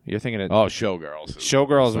Moore. You're thinking of Oh, Showgirls.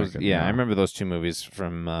 Showgirls was Second, yeah, I remember those two movies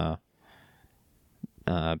from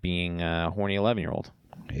being a horny 11-year-old.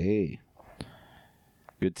 Hey,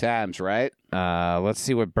 good times, right? Let's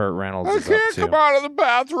see what Burt Reynolds is up to. out of the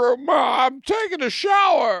bathroom. I'm taking a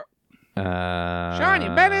shower. Sean,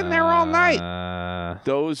 you've been in there all night.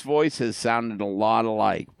 Those voices sounded a lot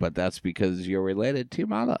alike, but that's because you're related to your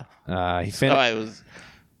mother. He So I was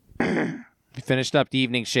He finished up the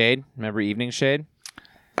Evening Shade. Remember Evening Shade?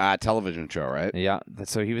 television show, right? Yeah.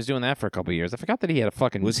 So he was doing that for a couple of years. I forgot that he had a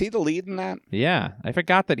fucking. Was he the lead in that? Yeah. I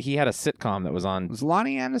forgot that he had a sitcom that was on Was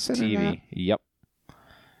Lonnie Anderson in that? TV. Yep.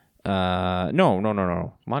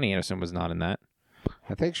 No. Lonnie Anderson was not in that.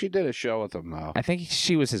 I think she did a show with him, though. I think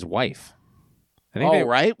she was his wife. I think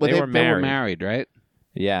right? Well, they were They were married. married, right?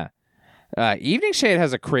 Yeah. Evening Shade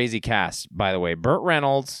has a crazy cast, by the way. Burt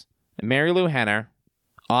Reynolds, Mary Lou Henner,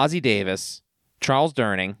 Ozzie Davis, Charles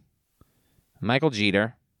Durning, Michael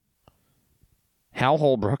Jeter, Hal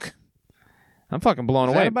Holbrook. I'm fucking blown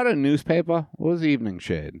Is away. that about a newspaper? What was Evening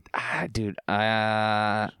Shade? Dude,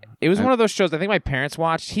 it was one of those shows I think my parents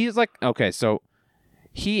watched. He's like, okay, so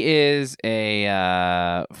he is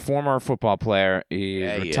a former football player. He's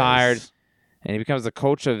Yeah, he retired, is. and he becomes the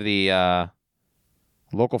coach of the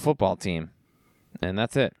local football team. And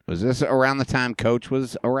that's it. Was this around the time Coach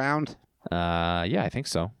was around? Yeah, I think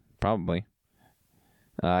so. Probably.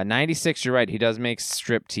 96, you're right. He does make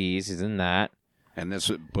striptease. He's in that. And this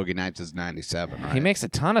Boogie Nights is 97, right? He makes a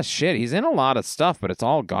ton of shit. He's in a lot of stuff, but it's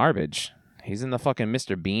all garbage. He's in the fucking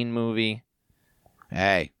Mr. Bean movie.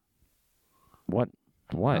 Hey, What?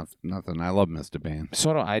 nothing. I love Mr. Bean.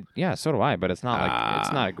 So do I. Yeah, so do I. But it's not like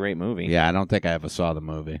it's not a great movie. Yeah, I don't think I ever saw the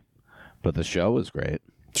movie, but the show was great.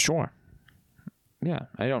 Sure. Yeah,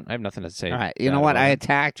 I have nothing to say. All right, you know bad what? about I it.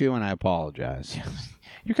 attacked you, and I apologize.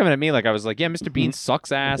 You're coming at me like I was like, yeah, Mr. Bean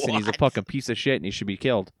sucks ass and he's a What? fucking piece of shit and he should be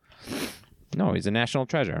killed. No, he's a national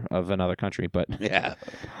treasure of another country, but Yeah,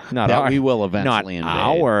 not that our. we will eventually invade.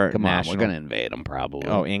 our Come on, national- we're gonna invade them probably.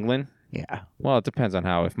 Oh, England. yeah. Well, it depends on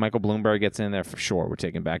how. If Michael Bloomberg gets in there, for sure, we're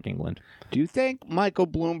taking back England. Do you think Michael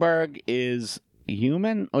Bloomberg is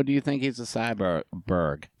human, or do you think he's a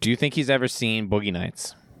cyborg? Do you think he's ever seen Boogie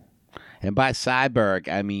Nights? And by cyborg,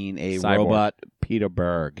 I mean a Cyborg. robot Peter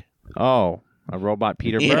Berg. Oh, a robot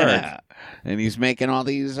Peter Berg. Yeah. And he's making all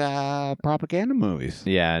these propaganda movies.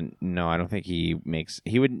 Yeah, no, I don't think he makes.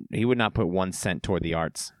 He would not put 1 cent toward the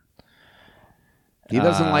arts. He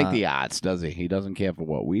doesn't like the arts, does he? He doesn't care for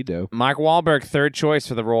what we do. Mark Wahlberg, third choice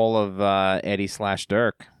for the role of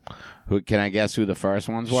Eddie/Dirk. Who can I guess who the first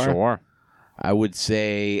ones were? Sure. I would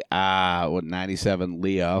say 97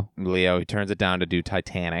 Leo. Leo, he turns it down to do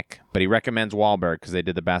Titanic, but he recommends Wahlberg because they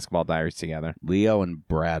did the Basketball Diaries together. Leo and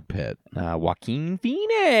Brad Pitt. Joaquin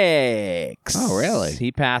Phoenix. Oh, really?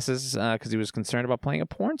 He passes because he was concerned about playing a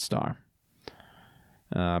porn star.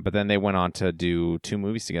 But then they went on to do 2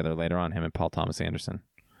 movies together later on, him and Paul Thomas Anderson.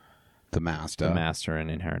 The Master. The Master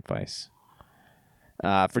and Inherent Vice.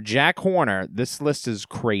 For Jack Horner, this list is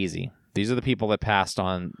crazy. These are the people that passed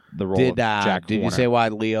on the role of Jack Did Horner. you say why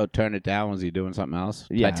Leo turned it down? Was he doing something else?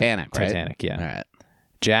 Yeah. Titanic, right? Titanic, yeah. All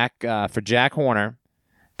right. For Jack Horner,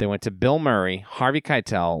 they went to Bill Murray, Harvey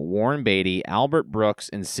Keitel, Warren Beatty, Albert Brooks,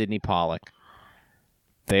 and Sidney Pollack.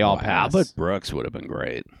 They all passed. Albert Brooks would have been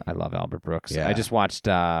great. I love Albert Brooks. Yeah. I just watched.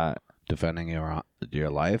 Defending your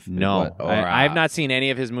life? No, What- or, I have not seen any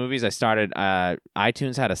of his movies. I started.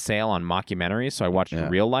 iTunes had a sale on mockumentaries, so I watched Yeah.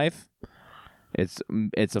 Real Life. It's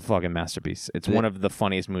a fucking masterpiece. It's one of the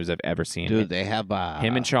funniest movies I've ever seen. Dude, they have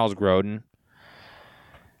Him and Charles Grodin.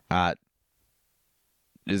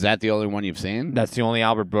 Is that the only one you've seen? That's the only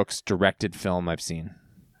Albert Brooks directed film I've seen.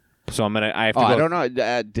 So I have to Oh, go. I don't know.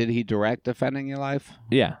 Did he direct Defending Your Life?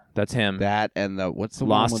 Yeah, that's him. That and what's the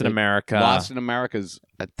Lost one in with America. Lost in America's,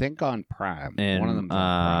 I think, on Prime. And one of them.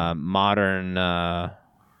 On Prime.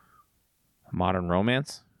 modern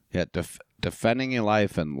romance. Yeah, Defending Your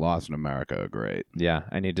Life and Lost in America are great. Yeah,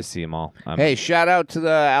 I need to see them all. Hey, shout out to the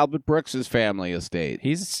Albert Brooks' family estate.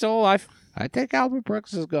 He's still alive. I think Albert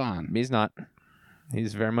Brooks is gone. He's not.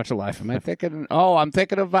 He's very much alive. Am I thinking? Oh, I'm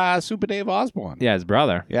thinking of Super Dave Osborne. Yeah, his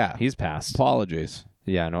brother. Yeah. He's passed. Apologies.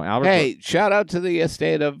 Yeah, no, Albert. Hey, shout out to the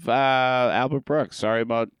estate of Albert Brooks. Sorry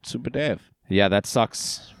about Super Dave. Yeah, that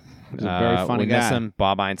sucks. He's a very funny we miss guy. him.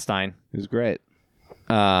 Bob Einstein. He was great.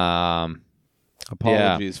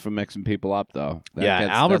 Apologies for mixing people up, though.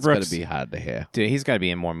 Albert that's Brooks- going to be hard to hear. Dude, he's got to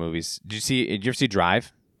be in more movies. Did you ever see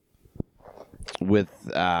Drive? With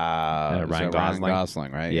Ryan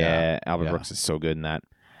Gosling. right? Yeah, Albert Brooks is so good in that.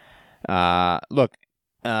 Look.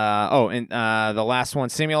 The last one,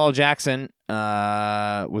 Samuel L. Jackson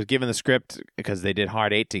was given the script because they did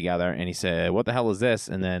Hard 8 together, and he said, "What the hell is this?"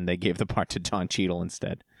 And then they gave the part to Don Cheadle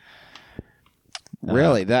instead.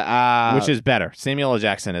 Really? Which is better. Samuel L.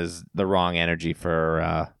 Jackson is the wrong energy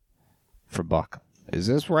for Buck. Is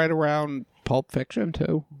this right around Pulp Fiction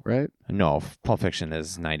too, right? No, Pulp Fiction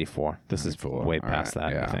is 94. This is 94. way All past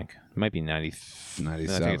right, that, yeah. I think. It might be 90. 97, I think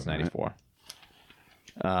it's right? 94.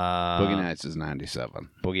 Boogie Nights is 97.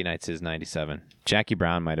 Boogie Nights is 97. Jackie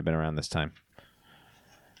Brown might have been around this time.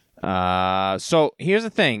 So here's the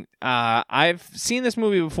thing. I've seen this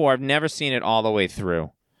movie before. I've never seen it all the way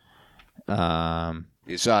through.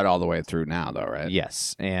 You saw it all the way through now, though, right?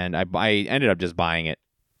 Yes, and I ended up just buying it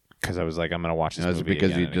because I was like, I'm going to watch this Is it movie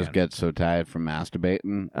because again you and just again. get so tired from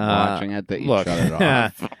masturbating watching it that you Look, shut it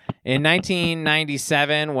off? in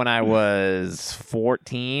 1997, when I was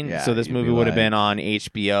 14, Yeah, so this you'd movie be would have like- been on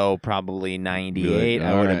HBO probably 98.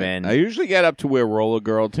 I would have been. I usually get up to where Roller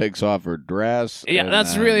Girl takes off her dress. Yeah, and,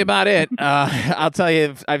 that's really about it. I'll tell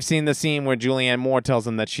you, I've seen the scene where Julianne Moore tells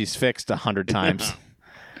him that she's fixed 100 times.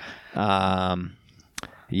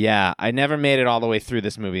 Yeah, I never made it all the way through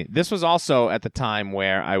this movie. This was also at the time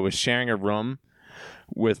where I was sharing a room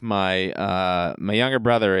with my my younger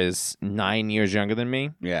brother is 9 years younger than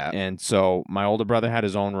me. Yeah. And so my older brother had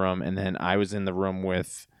his own room, and then I was in the room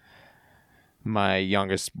with my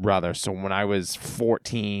youngest brother. So when I was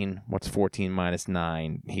 14, what's 14 minus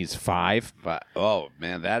 9? He's 5. But, oh,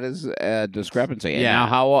 man, that is a discrepancy. And Yeah.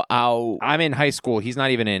 now how... I'm in high school. He's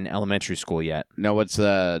not even in elementary school yet. No, what's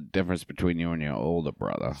the difference between you and your older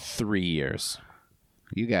brother? 3 years.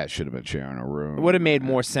 You guys should have been sharing a room. It would have made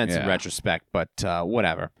more sense in Yeah. retrospect, but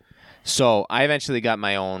whatever. So I eventually got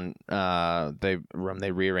my own room.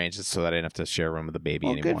 They rearranged it so that I didn't have to share a room with the baby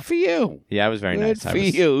Well, anymore. good for you. Yeah, it was very Good nice. for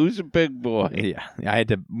you. Who's a big boy? Yeah, I had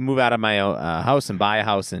to move out of my own, house and buy a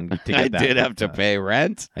house and to get I that. did have to but, pay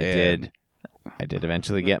rent. I did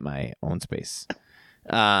eventually get my own space.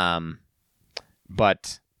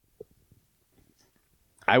 But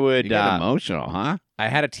I would. You get emotional, huh? I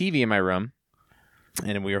had a TV in my room,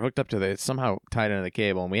 and we were hooked up to the somehow tied into the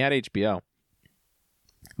cable, and we had HBO.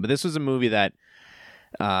 But this was a movie that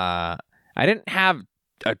I didn't have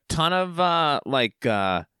a ton of oh,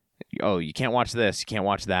 you can't watch this, you can't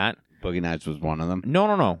watch that. Boogie Nights was one of them.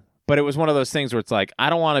 No. But it was one of those things where it's like I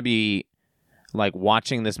don't want to be like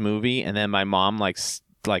watching this movie and then my mom like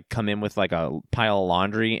come in with like a pile of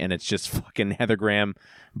laundry and it's just fucking Heather Graham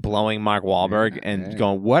blowing Mark Wahlberg and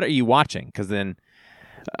going, "What are you watching?" Because then.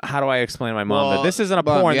 How do I explain to my mom that this isn't a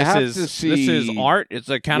porn? This is art. It's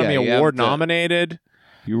Academy Award nominated.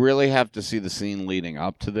 You really have to see the scene leading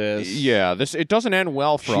up to this. Yeah, it doesn't end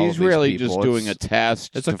well for all of She's these really people. just doing a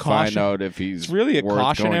test it's a to find caution- out if he's it's really a worth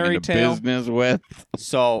cautionary going into tale. business with.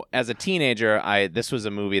 So, as a teenager, this was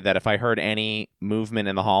a movie that if I heard any movement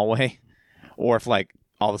in the hallway, or if like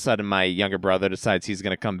all of a sudden my younger brother decides he's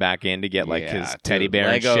going to come back in to get like his teddy bear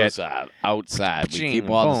and Legos shit. Outside. We Ching, keep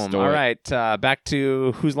all the boom. story. All right, back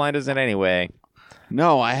to whose line is it anyway?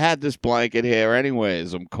 No, I had this blanket here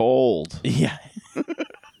anyways. I'm cold. Yeah.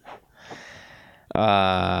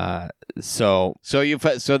 So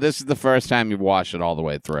this is the first time you've watched it all the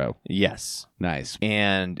way through. yes, Nice.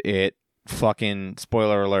 and it fucking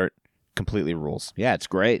spoiler alert completely rules. Yeah, it's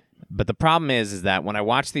great. But the problem is that when I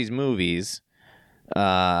watch these movies,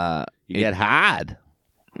 You get hard.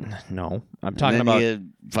 no, I'm And talking then about you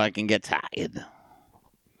fucking get tired.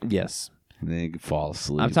 yes. And then you can fall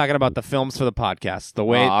asleep. I'm talking about the films for the podcast. The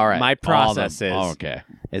way all right. my All of them. process is Oh, okay.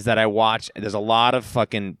 is that I watch. There's a lot of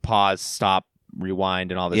fucking pause, stop,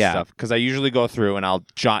 rewind, and all this Yeah. stuff because I usually go through and I'll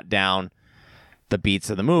jot down the beats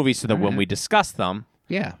of the movie so that when we discuss them,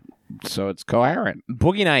 Yeah. So it's coherent.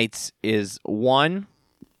 Boogie Nights is one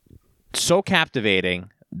so captivating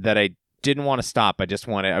that I didn't want to stop.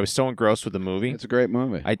 I was so engrossed with the movie. It's a great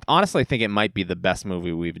movie. I honestly think it might be the best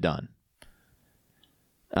movie we've done.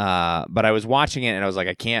 But I was watching it and I was like,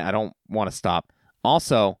 I don't want to stop.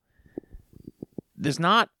 Also, there's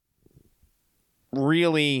not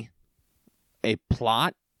really a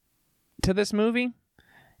plot to this movie.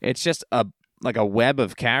 It's just a web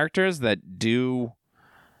of characters that do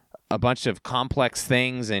a bunch of complex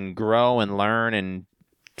things and grow and learn and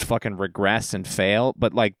fucking regress and fail.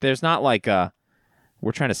 But like, there's not like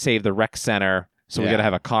we're trying to save the rec center, so we Yeah. got to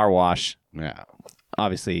have a car wash. Yeah.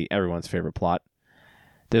 Obviously, everyone's favorite plot.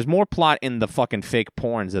 There's more plot in the fucking fake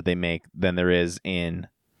porns that they make than there is in.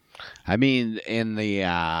 I mean, in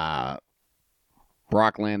the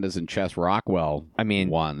Brock Landers and Chess Rockwell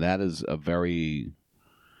one, that is a very...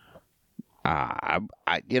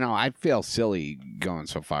 I feel silly going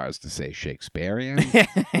so far as to say Shakespearean,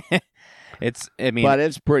 But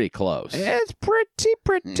it's pretty close. it's pretty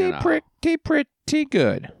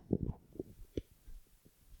good.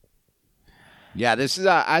 Yeah, this is.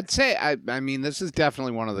 I'd say. I mean, this is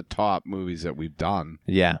definitely one of the top movies that we've done.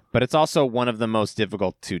 Yeah, but it's also one of the most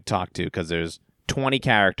difficult to talk to because there's 20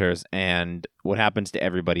 characters, and what happens to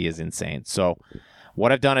everybody is insane. So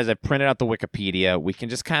what I've done is I've printed out the Wikipedia. We can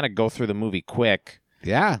just kind of go through the movie quick.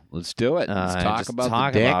 Yeah, let's do it. Let's talk just about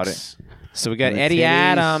talk the about dicks. So we got The Eddie titties.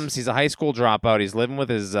 Adams. He's a high school dropout. He's living with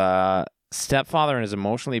his stepfather and his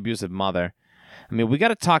emotionally abusive mother. I mean, we got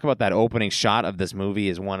to talk about that opening shot of this movie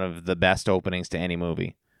is one of the best openings to any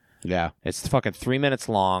movie. Yeah. It's fucking 3 minutes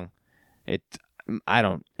long. I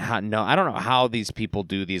don't know how these people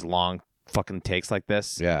do these long fucking takes like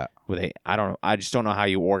this. Yeah. I just don't know how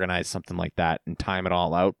you organize something like that and time it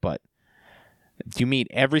all out. But you meet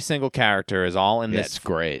every single character is all in this. It's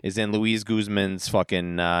great. Is in Luis Guzman's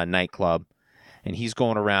fucking nightclub, and he's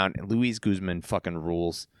going around. And Luis Guzman fucking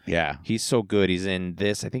rules. Yeah. He's so good. He's in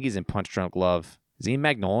this. I think he's in Punch Drunk Love. Is he in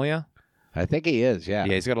Magnolia? I think he is, yeah.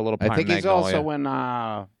 Yeah, he's got a little part I think in he's Magnolia.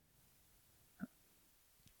 also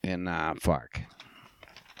fuck.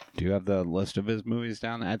 Do you have the list of his movies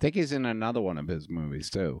down there? I think he's in another one of his movies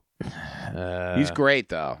too. He's great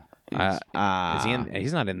though. Is he in?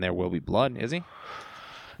 He's not in There Will Be Blood, is he?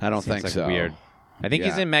 I don't Seems think like so. Weird. I think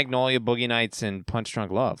he's Yeah. in Magnolia, Boogie Nights, and Punch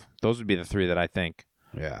Drunk Love. Those would be the three that I think.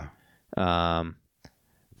 Yeah.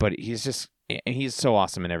 But he's so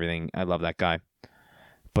awesome in everything. I love that guy.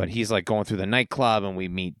 But he's like going through the nightclub, and we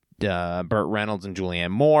meet Burt Reynolds and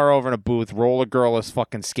Julianne Moore over in a booth. Roller Girl is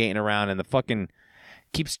fucking skating around, and the fucking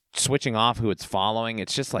keeps switching off who it's following.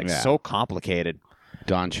 It's just like so complicated.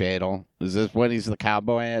 Don Cheadle. Is this when he's the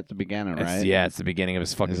cowboy at the beginning, right? It's the beginning of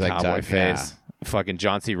his fucking He's like cowboy Doug, phase. Fucking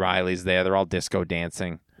John C. Reilly's there. They're all disco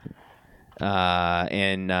dancing.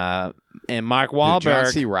 And Mark Dude, John Wahlberg,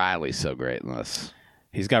 C. Reilly's so great in this.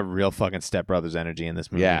 he's got real fucking Step Brothers energy in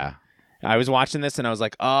this movie. Yeah. I was watching this and I was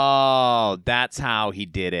like, oh, that's how he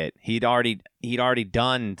did it. He'd already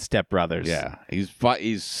done Step Brothers. Yeah.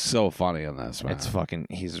 He's so funny in this, man. It's fucking,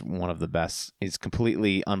 he's one of the best. He's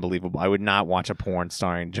completely unbelievable. I would not watch a porn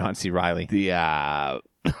starring John C. Reilly. The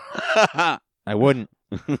I wouldn't.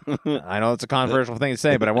 I know it's a controversial thing to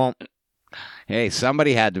say, but I won't. Hey,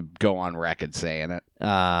 somebody had to go on record saying it.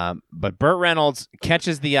 But Burt Reynolds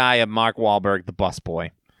catches the eye of Mark Wahlberg, the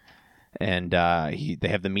busboy. And they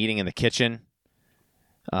have the meeting in the kitchen.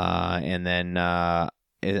 And then I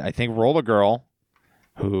think Roller Girl,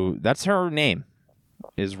 that's her name,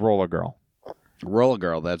 is Roller Girl. Roller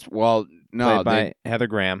Girl, Played by Heather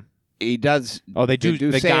Graham. he does. Oh, they do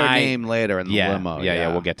the say guy, her name later in the limo.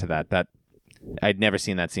 Yeah, we'll get to that. I'd never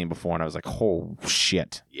seen that scene before, and I was like, "Oh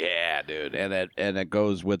shit!" Yeah, dude, and it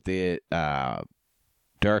goes with the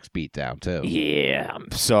Dirk's beatdown too. Yeah.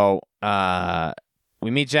 So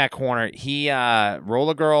we meet Jack Horner.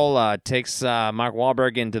 Roller Girl takes Mark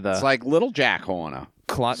Wahlberg into the. It's like little Jack Horner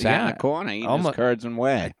sat in the corner eating his curds and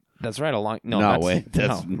whey. That's right.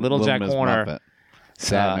 That's little Jack Miss Horner Muppet.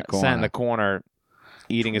 Sat in the corner,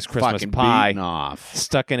 eating his Christmas fucking pie, beating off.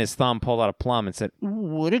 stuck in his thumb, pulled out a plum, and said,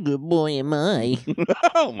 What a good boy am I.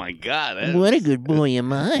 Oh my God! What a good boy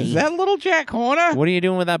am I. Is that little Jack Horner? "What are you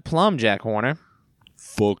doing with that plum, Jack Horner?"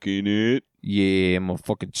 Fucking it. "Yeah, I'm gonna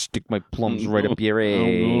fucking stick my plums right up your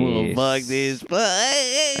Oh, ass. fuck this.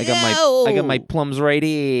 I got my plums right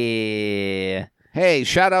here." Hey,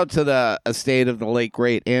 shout out to the estate of the late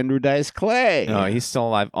great Andrew Dice Clay. Oh, he's still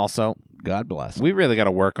alive. Also, God bless. we really got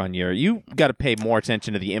to work on you got to pay more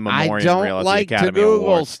attention to the in I memoriam don't reel at like the to Academy Google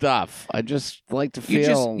Awards. stuff. I just like to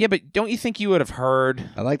feel. But don't you think you would have heard?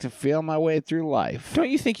 I like to feel my way through life. Don't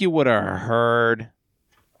you think you would have heard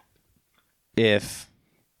if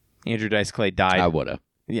Andrew Dice Clay died? I would have.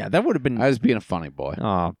 Yeah, that would have been. I was being a funny boy.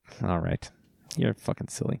 Oh, all right. You're fucking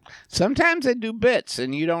silly. Sometimes I do bits,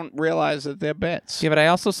 and you don't realize that they're bits. Yeah, but I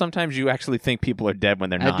also sometimes you actually think people are dead when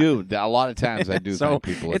they're not. I do. A lot of times I do So think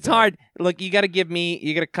people are it's dead. hard. Look, you got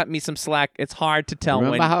to cut me some slack. It's hard to tell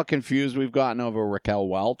Remember when. how confused we've gotten over Raquel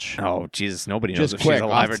Welch? Oh, Jesus, nobody knows Just if quick, she's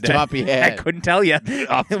alive off or the dead. top of your head. I couldn't tell you. Off the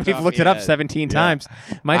top We've of looked your it up head. 17 Yeah. times.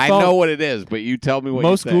 My I phone, know what it is, but you tell me what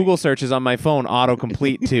most you think. Google searches on my phone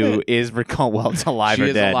autocomplete to is Raquel Welch alive She or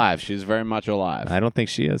is dead? alive. She's very much alive. I don't think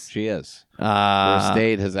she is. She is. The Uh,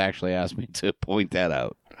 state has actually asked me to point that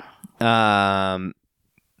out.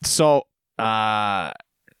 So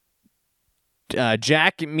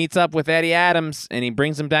Jack meets up with Eddie Adams and he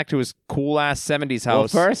brings him back to his cool ass 70s Well,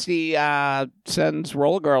 house. first he sends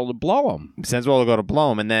Roller Girl to blow him. Sends Will to go to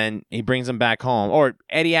blow him, and then he brings him back home. Or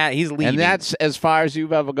he's leaving. And that's as far as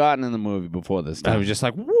you've ever gotten in the movie before this I time. was just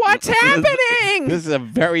like, what's happening? This is a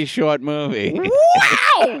very short movie.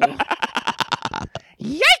 Wow!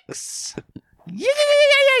 Yikes!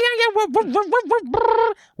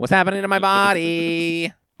 What's happening to my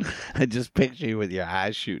body? I just picture you with your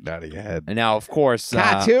eyes shooting out of your head. And now, of course,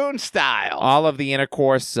 Cartoon style. all of the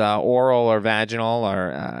intercourse, oral or vaginal,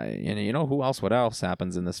 or you know who else? What else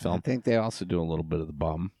happens in this I film? think they also do a little bit of the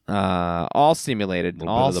bum. All simulated,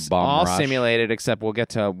 Little bit of the bum all rush. simulated, except we'll get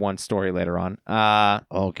to one story later on.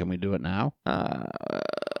 Oh, can we do it now?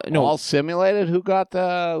 No, All simulated? Who got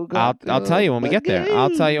the... I'll tell you when we get there. I'll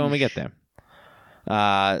tell you when we get there.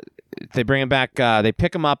 They bring him back. They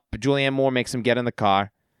pick him up. Julianne Moore makes him get in the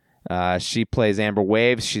car. She plays Amber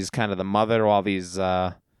Waves. She's kind of the mother to all these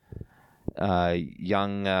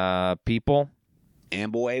young people.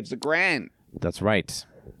 Amber Waves of Grand. That's right.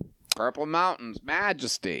 Purple Mountains,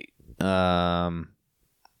 Majesty.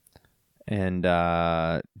 And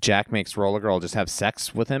Jack makes Roller Girl just have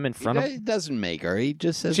sex with him in front of. He doesn't make her. He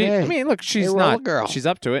just says, She, hey. I mean, look, she's Roller not. Girl. She's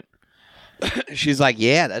up to it. She's like,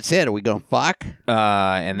 yeah, that's it. Are we going to fuck?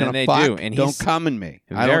 And then Gonna they fuck? do, and don't he's come in me.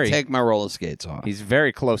 I very- don't take my roller skates off. he's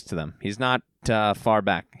very close to them. He's not far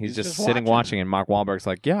back. He's just sitting watching, and Mark Wahlberg's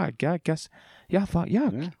like, yeah, I guess, yeah,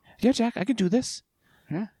 yeah, Jack, I can do this.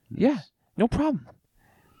 Yeah, no problem.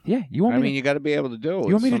 Yeah, you want I me? mean, you got to be able to do it.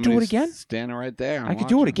 You want me to do it Somebody's again? Standing right there. I can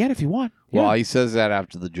do it again if you want. Well, Yeah. he says that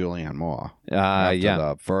after the Julianne Moore. After Yeah.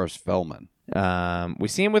 the first filming. We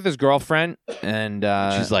see him with his girlfriend, and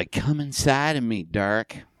She's like, come inside of me,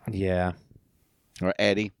 Dirk. yeah, Or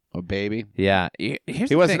Eddie. Or Baby. yeah. Here's He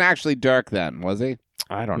the wasn't thing. actually Dirk then, was he?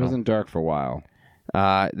 I He don't know. wasn't Dirk for a while.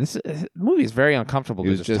 This movie is very uncomfortable He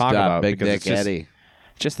to was just just talk about Big because Dick it's just, Eddie.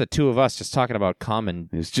 just the two of us just talking about cum, and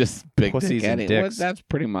He was just Big Pussies Dick and Eddie. Well, dicks. that's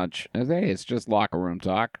pretty much. Hey, it's just locker room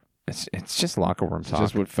talk. it's just locker room It's talk.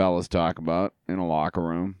 just what fellas talk about in a locker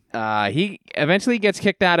room. He eventually gets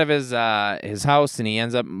kicked out of his house, and he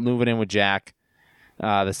ends up moving in with Jack.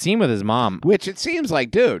 The scene with his mom. Which it seems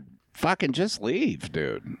like, dude, fucking just leave,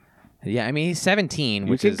 dude. Yeah, I mean he's 17, You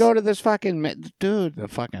which could is go to this fucking dude. The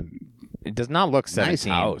fucking it does not look 17.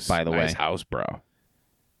 nice house, by the nice way. house, bro.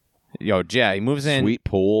 Yo, yeah, he moves in. Sweet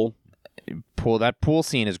pool. That pool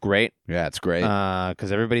scene is great. Yeah, it's great.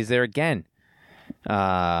 Because everybody's there again.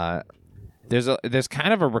 There's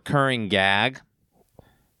kind of a recurring gag.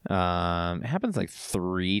 It happens like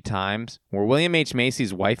 3 times where William H.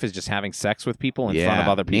 Macy's wife is just having sex with people in front of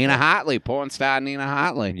other people. Nina Hotley, porn star Nina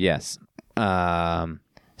Hotley. Yes.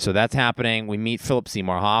 So that's happening. We meet Philip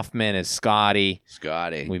Seymour Hoffman as Scotty.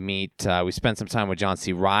 Scotty. We meet. We spend some time with John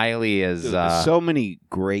C. Reilly as Dude, there's so many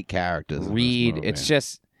great characters. in Reed. this movie. It's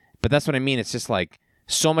just, but that's what I mean. It's just like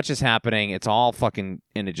so much is happening. It's all fucking,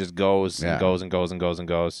 and it just goes Yeah. and goes and goes and goes and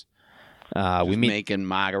goes. We Just meet. making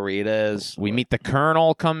margaritas. We meet the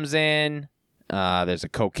Colonel comes in. There's a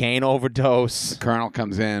cocaine overdose. Colonel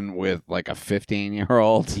comes in with like a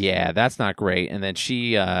 15-year-old. Yeah, that's not great. And then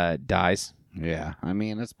she dies. Yeah, I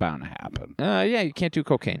mean it's bound to happen. Yeah, you can't do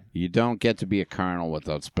cocaine. You don't get to be a colonel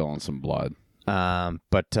without spilling some blood.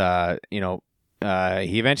 But he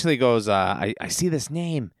eventually goes, I see this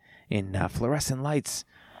name in fluorescent lights,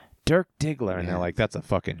 Dirk Diggler, and they're like, that's a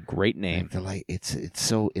fucking great name. They're like, it's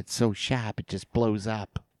so sharp, it just blows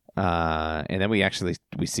up. And then we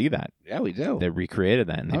see that Yeah, we do. they recreated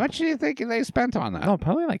that. And How much do you think they spent on that? Oh,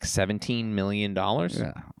 probably like $17 million.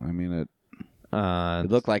 Yeah, I mean it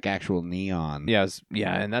looked like actual neon. Yeah,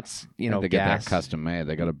 and that's to get gas. that custom made,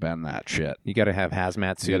 they got to bend that shit. You got to have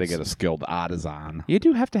hazmat suits. You got to get a skilled artisan. You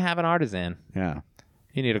do have to have an artisan. Yeah,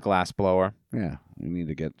 You need a glass blower. yeah. You need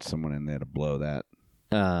to get someone in there to blow that.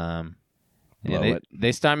 And Blow it.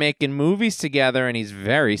 they start making movies together, and he's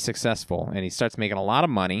very successful, and he starts making a lot of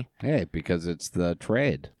money. Hey, because it's the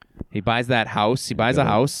trade. He buys that house. He buys a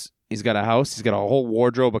house. He's got a house. He's got a whole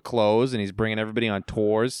wardrobe of clothes, and he's bringing everybody on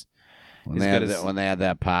tours. When He's they, got had his- that, when they had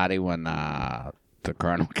that party, when the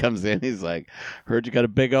colonel comes in, he's like, heard you got a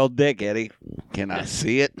big old dick, Eddie. Can I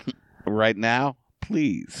see it right now?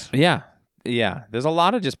 Please. Yeah. There's a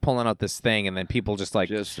lot of just pulling out this thing, and then people just like,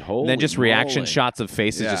 Just and holy then just reaction moly. shots of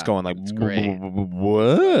faces Yeah, just going like, it's great.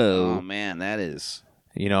 whoa. Oh, man, that is.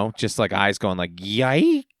 Just like eyes going like,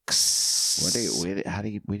 yikes.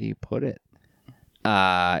 Where do you put it?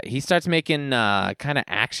 He starts making kind of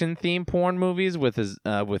action theme porn movies with his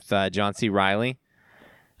John C. Reilly,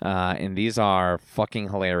 and these are fucking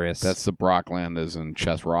hilarious. That's the Brocklanders and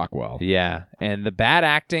Chess Rockwell. yeah, and the bad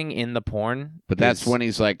acting in the porn, But that's is- when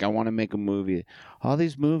he's like, I want to make a movie. All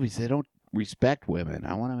these movies, they don't respect women.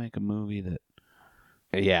 I want to make a movie that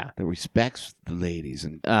respects the ladies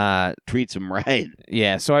and treats them right.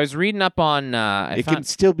 yeah. So I was reading up on It can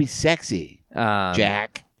still be sexy,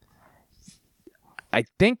 Jack. I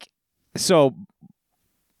think so.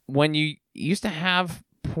 When you used to have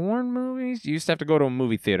porn movies, you used to have to go to a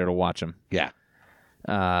movie theater to watch them. Yeah.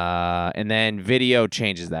 And then video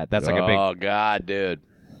changes that. That's like a big. Oh God, dude.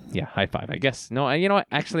 Yeah, high five. I guess. No, you know what?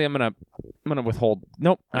 Actually, I'm gonna withhold.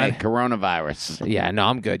 Nope. Hey, coronavirus. Yeah, no,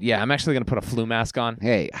 I'm good. Yeah, I'm actually gonna put a flu mask on.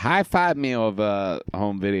 Hey, high five me over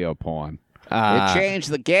home video porn. Uh, It changed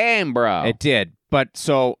the game, bro. It did. But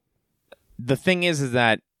so the thing is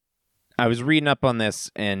that I was reading up on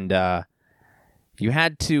this, and you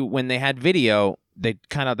had to, when they had video, they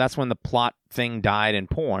kind of, that's when the plot thing died in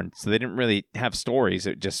porn. So they didn't really have stories.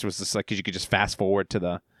 It just was just like, because you could just fast forward to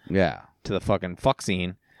the fucking fuck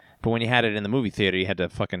scene. But when you had it in the movie theater, you had to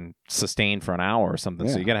fucking sustain for an hour or something.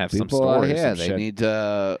 So you gotta have some stories. Yeah, some they shit. need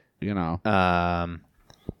to, you know.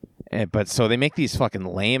 But so they make these fucking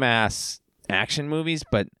lame ass action movies,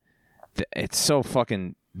 but it's so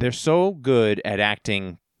fucking. They're so good at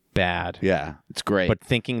acting bad, Yeah, it's great. but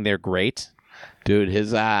thinking they're great. Dude,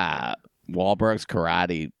 his Wahlberg's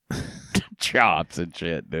karate chops and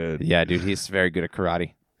shit, dude. Yeah, dude, he's very good at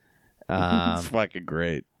karate. It's fucking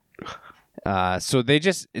great.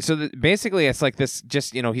 Basically it's like this.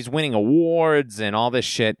 Just he's winning awards and all this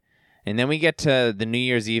shit, and then we get to the New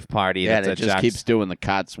Year's Eve party. Yeah, that's and it at just Jack's- keeps doing the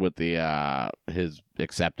cuts with the his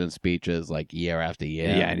acceptance speeches like year after year.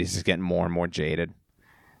 Yeah, and he's just getting more and more jaded.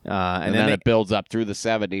 and then it builds up through the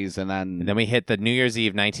 70s, and then we hit the New Year's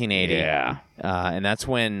Eve 1980. yeah, And that's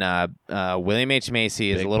when William H. Macy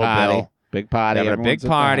is big a little party. Bill. Big party. Having a Everyone's big at the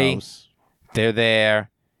party. house. They're there.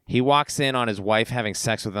 He walks in on his wife having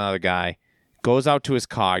sex with another guy, goes out to his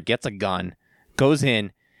car, gets a gun, goes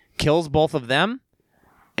in, kills both of them,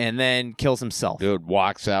 and then kills himself. Dude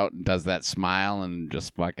walks out and does that smile and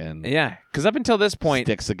just fucking Yeah, because up until this point,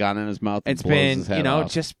 sticks a gun in his mouth. And it's blows been, his head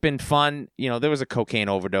off. just been fun. There was a cocaine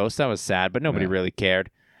overdose. That was sad, but nobody Yeah. really cared.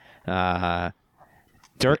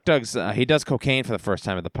 Dirk he does cocaine for the first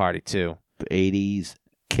time at the party, too. the 80s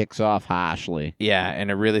kicks off harshly. Yeah, and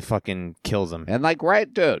it really fucking kills him. And like,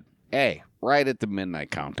 right, dude. Hey, right at the midnight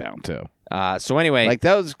countdown, too. So anyway, Like,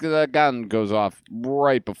 the gun goes off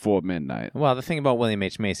right before midnight. well, the thing about William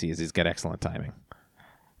H. Macy is he's got excellent timing.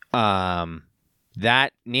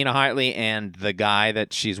 That Nina Hartley and the guy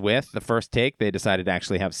that she's with, the first take, they decided to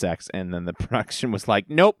actually have sex, and then the production was like,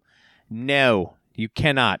 nope, no, you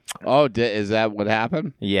cannot. Oh, is that what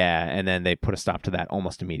happened? Yeah, and then they put a stop to that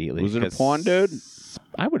almost immediately. Was it a 'cause porn dude?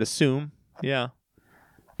 I would assume, yeah,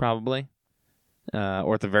 probably.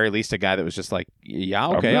 Or at the very least, a guy that was just like, yeah,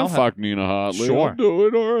 okay, I'll I'll fuck Nina Hartley. Sure. I'll do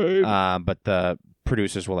it, all right. But the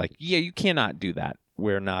producers were like, yeah, you cannot do that.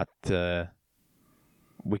 We're not,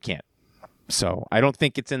 we can't. So I don't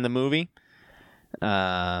think it's in the movie.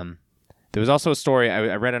 There was also a story.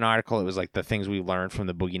 I read an article. It was like the things we learned from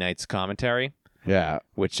the Boogie Nights commentary, Yeah.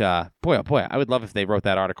 which, boy, oh boy, I would love if they wrote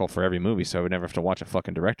that article for every movie so I would never have to watch a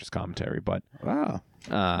fucking director's commentary. But Wow.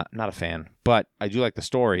 not a fan. But I do like the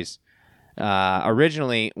stories.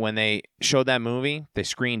 Originally, when they showed that movie, they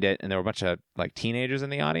screened it, and there were a bunch of like teenagers in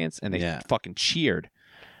the audience, and they Yeah. fucking cheered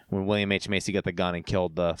when William H. Macy got the gun and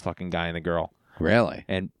killed the fucking guy and the girl. Really?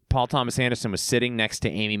 And Paul Thomas Anderson was sitting next to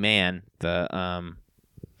Amy Mann, the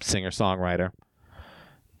singer-songwriter,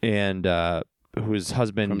 and whose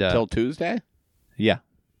husband... From Till Tuesday? yeah.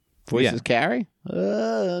 Voices Yeah. carry?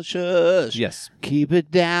 Shush. Yes. Keep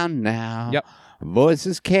it down now. Yep.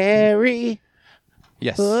 Voices carry.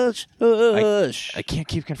 Yes. Hush, hush. I can't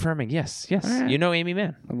keep confirming. Yes. Yes. All right. You know Amy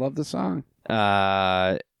Mann. I love the song.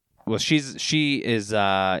 Well, she is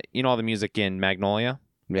all the music in Magnolia?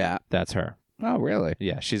 Yeah. That's her. Oh, really?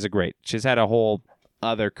 Yeah, she's she's had a whole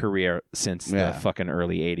other career since Yeah. the fucking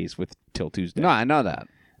early 80s with Till Tuesday. No, I know that.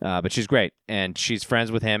 But she's great, and she's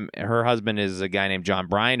friends with him. Her husband is a guy named John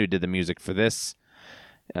Bryan who did the music for this.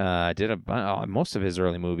 Did most of his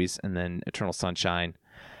early movies, and then Eternal Sunshine.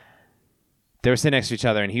 They were sitting next to each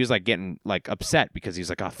other, and he was like getting like upset because he's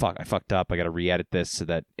like, "Oh fuck, I fucked up. I got to re-edit this so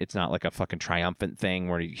that it's not like a fucking triumphant thing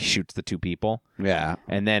where he shoots the two people." Yeah.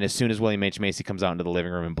 And then as soon as William H. Macy comes out into the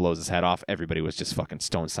living room and blows his head off, everybody was just fucking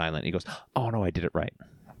stone silent. He goes, "Oh no, I did it right."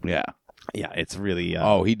 Yeah. Yeah, it's really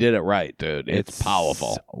Oh, he did it right, dude. It's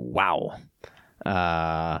powerful. Wow.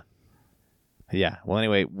 Yeah. Well,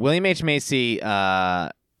 anyway, William H. Macy.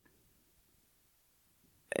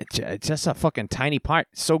 It's just a fucking tiny part.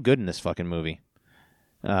 So good in this fucking movie.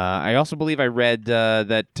 I also believe I read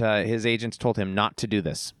that his agents told him not to do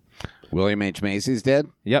this. William H. Macy's did?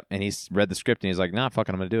 Yep, and he's read the script and he's like, "Nah,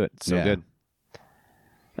 fucking, I'm gonna do it." It's so Yeah. good.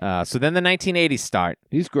 So then the 1980s start.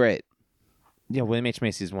 He's great. Yeah, William H.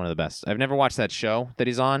 Macy is one of the best. I've never watched that show that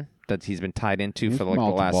he's on, that he's been tied into He's for like the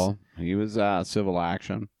last. multiple. He was Civil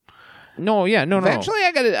Action. No, yeah, no. Eventually,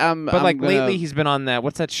 I got it. But like lately, he's been on that.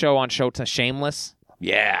 What's that show on Showtime? Shameless.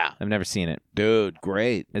 Yeah. I've never seen it. Dude,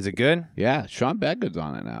 great. Is it good? Yeah, Sean Bedgood's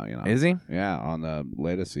on it now, you know. Is he? Yeah, on the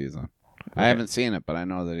latest season. Okay. I haven't seen it, but I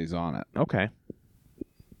know that he's on it. Okay.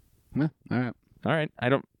 Yeah, all right. All right. I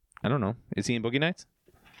don't know. Is he in Boogie Nights?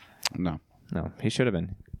 No. No, he should have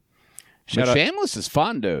been. But Shout out. Shameless is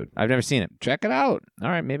fun, dude. I've never seen it. Check it out. All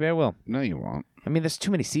right, maybe I will. No, you won't. I mean, there's too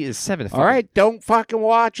many seasons. 7. All right, don't fucking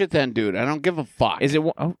watch it then, dude. I don't give a fuck. Is it?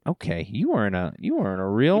 Oh, okay. You are in a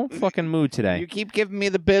real fucking mood today. You keep giving me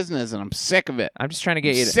the business, and I'm sick of it. I'm just trying to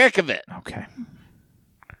get you to. Sick of it. Okay.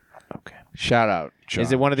 Okay. Shout out, Sean.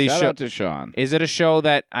 Is it one of these Shout show- out to Sean. Is it a show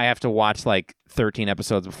that I have to watch like 13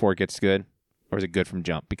 episodes before it gets good, or is it good from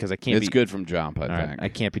jump? Because I can't. It's good from Jump, I All right, think. I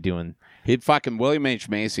can't be doing. He'd fucking William H.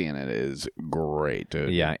 Macy in it is great,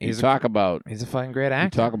 dude. Yeah, he's talk about He's a fucking great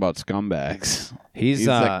actor. scumbags. He's He's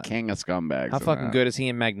the king of scumbags. how in fucking that. good is he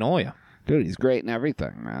in Magnolia? Dude, he's great in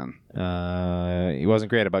everything, man. He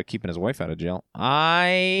wasn't great about keeping his wife out of jail.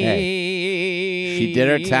 She did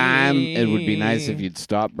her time. It would be nice if you'd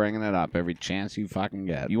stop bringing it up every chance you fucking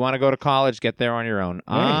get. You want to go to college? Get there on your own.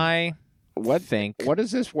 I think. What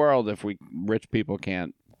is this world if rich people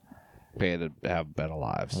can't pay to have better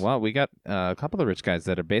lives? Well, we got a couple of rich guys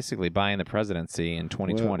that are basically buying the presidency in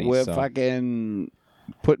 2020. We're so. fucking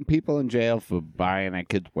putting people in jail for buying their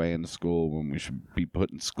kids' way into school when we should be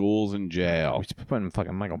putting schools in jail. We should be putting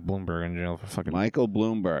fucking Michael Bloomberg in jail for fucking. Michael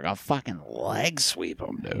Bloomberg, I'll fucking leg sweep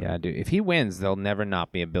him, dude. Yeah, dude. If he wins, there'll never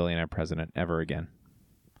not be a billionaire president ever again.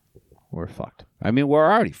 We're fucked. I mean, we're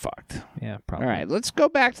already fucked. Yeah, probably. All right, let's go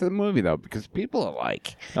back to the movie, though, because people are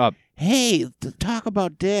like, Oh, hey, talk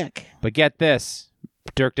about Dick. but get this: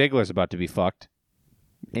 Dirk Diggler's about to be fucked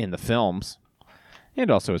in the films,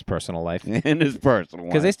 and also his personal life, In his personal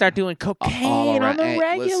because they life. start doing All cocaine on the right. Hey,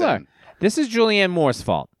 regular. This is Julianne Moore's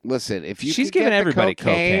fault. Listen, if you She's can giving get everybody the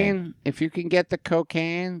cocaine, if you can get the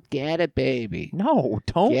cocaine, get it, baby. No,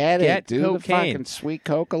 don't Get it. Do cocaine. the fucking sweet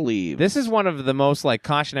coca leave. This is one of the most like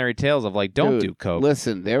cautionary tales of like don't Dude, do coke.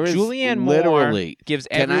 Listen, there is Julianne literally. Moore gives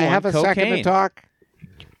Can I everyone have a second to cocaine. talk?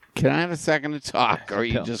 Can I have a second to talk, or are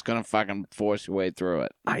you Bill. just gonna fucking force your way through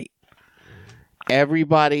it? I-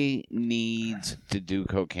 Everybody needs to do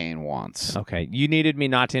cocaine once. Okay, you needed me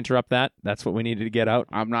not to interrupt that. That's what we needed to get out.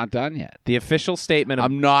 I'm not done yet. The official statement of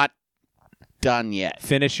I'm not done yet.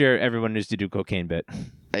 finish your everyone needs to do cocaine bit.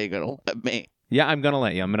 Are you gonna let me? Yeah, I'm gonna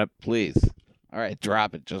let you. I'm gonna. Please. All right,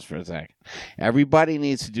 drop it just for a second. Everybody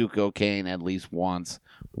needs to do cocaine at least once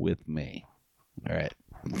with me. All right.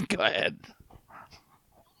 Go ahead.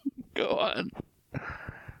 Go on.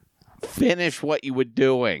 Finish what you were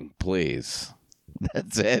doing, please.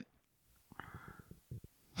 That's it.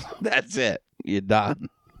 That's it. You're done.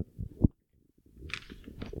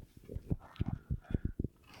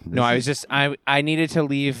 No, I was just I needed to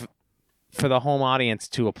leave for the home audience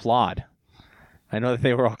to applaud. I know that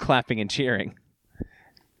they were all clapping and cheering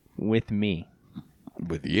with me.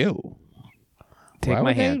 With you. Take Why my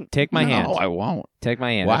would they- hand. Take my hand. No, I won't. Take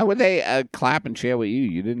my hand. Why would they clap and cheer with you?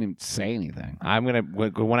 You didn't even say anything. I'm gonna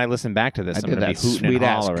when I listen back to this, I I'm did gonna be that hooting and sweet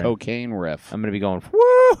ass hollering. cocaine riff. I'm gonna be going. I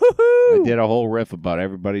Woo-hoo-hoo! did a whole riff about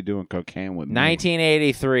everybody doing cocaine with me.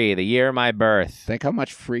 1983, the year of my birth. Think how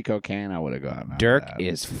much free cocaine I would have gotten. out of Dirk that.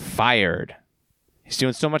 is fired. He's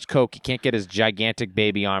doing so much coke, he can't get his gigantic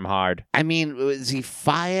baby arm hard. I mean, is he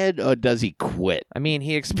fired or does he quit? I mean,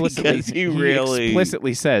 he explicitly Because he really-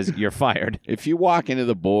 explicitly says you're fired. If you walk into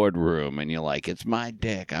the boardroom and you're like, "It's my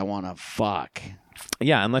dick, I want to fuck,"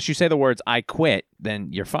 Yeah, unless you say the words "I quit,"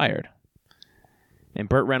 then you're fired. And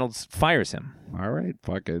Burt Reynolds fires him. all right,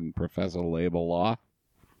 fucking Professor Labor Law.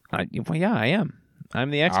 Well, yeah, I am. I'm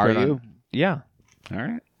the expert. Are you? Yeah. All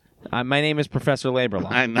right, My name is Professor Laberlaw.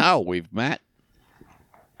 I know we've met.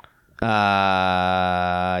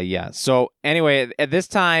 Yeah. So anyway, at this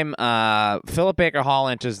time, Philip Baker Hall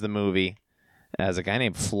enters the movie as a guy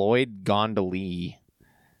named Floyd Gondoli.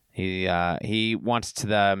 He wants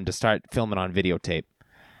them to start filming on videotape.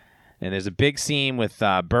 And there's a big scene with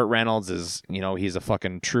Burt Reynolds is, he's a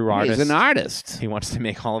fucking true artist. He's an artist. He wants to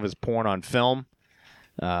make all of his porn on film.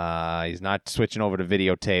 He's not switching over to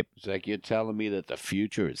videotape. It's like you're telling me that the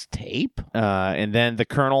future is tape, And then the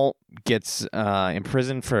colonel gets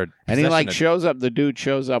imprisoned for and he possession of- shows up. The dude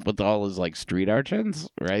shows up with all his street urchins,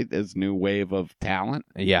 right? This new wave of talent.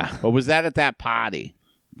 Yeah. Or was that at that party?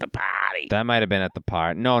 The party. That might have been at the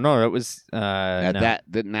part. No, it was At no.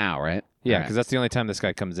 that now, right? Yeah, All because that's the only time this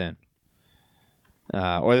guy comes in.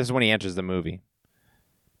 Or this is when he enters the movie.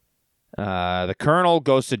 The colonel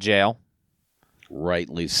goes to jail.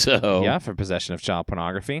 rightly so. Yeah, for possession of child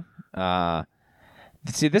pornography.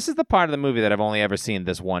 See, this is the part of the movie that I've only ever seen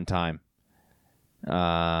this one time.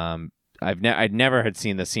 I'd never had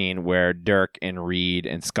seen the scene where Dirk and Reed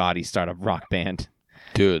and Scotty start a rock band.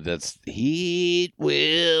 Dude, that's Heat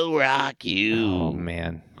Will Rock You. Oh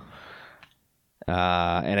man.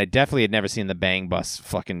 And I definitely had never seen the Bang Bus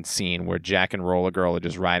fucking scene where Jack and Roller Girl are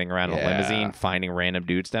just riding around in a limousine finding random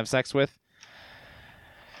dudes to have sex with.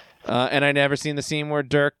 And I never seen the scene where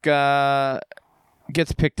Dirk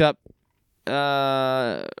gets picked up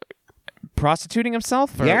prostituting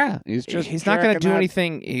himself. He's not going to do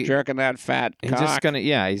anything. Jerking that fat cock.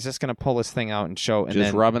 He's just gonna pull his thing out and show. And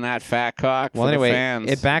just rubbing that fat cock. Well, for anyway, the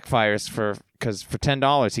fans. it backfires because for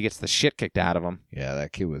 $10 he gets the shit kicked out of him. Yeah,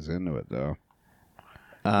 that kid was into it though.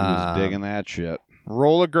 He was digging that shit.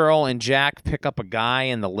 Roller Girl and Jack pick up a guy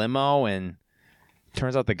in the limo, and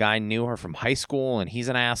turns out the guy knew her from high school, and he's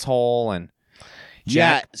an asshole, and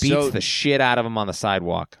Jack beats the shit out of him on the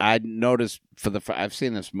sidewalk. I noticed I've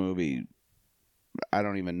seen this movie, I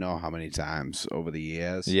don't even know how many times over the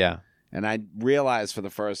years. Yeah. And I realized for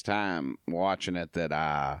the first time watching it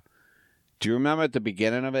that, do you remember at the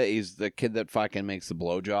beginning of it, he's the kid that fucking makes the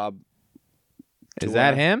blowjob? Is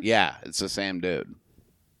that him? Yeah, it's the same dude.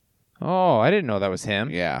 Oh, I didn't know that was him.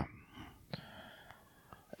 Yeah.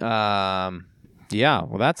 Yeah,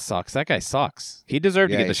 well, that sucks. That guy sucks. He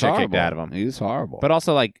deserved to get the shit kicked out of him. He's horrible. But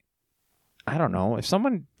also, like, I don't know. If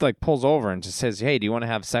someone, like, pulls over and just says, hey, do you want to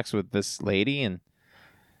have sex with this lady? And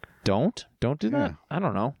don't do that? Yeah. I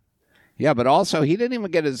don't know. Yeah, but also, he didn't even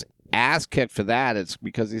get his ass kicked for that. It's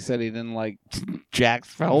because he said he didn't like Jack's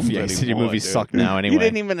films Yeah, he said your movies dude. suck now anyway. He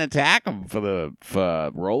didn't even attack him for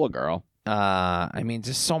Roller Girl. I mean,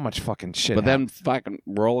 just so much fucking shit. But then fucking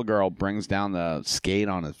Roller Girl brings down the skate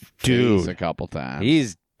on his Dude. face a couple times.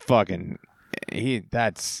 He's fucking...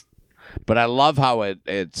 That's... But I love how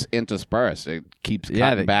it's interspersed. It keeps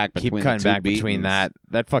cutting back between keep cutting the two back between beatings.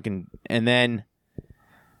 that fucking... And then...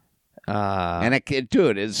 and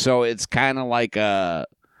it's kind of like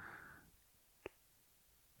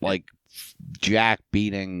Jack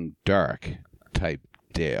beating Dirk type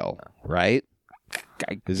deal, right?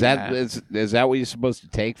 Is that what you're supposed to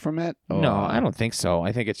take from it? No, I don't think so.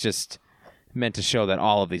 I think it's just meant to show that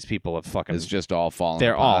all of these people have fucking... It's just all falling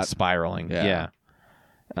They're all apart. spiraling. Yeah.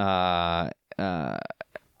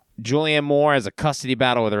 Julianne Moore has a custody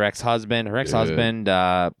battle with her ex-husband. Her ex-husband,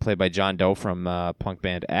 played by John Doe from punk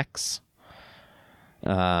band X.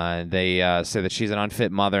 They say that she's an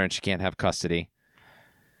unfit mother and she can't have custody.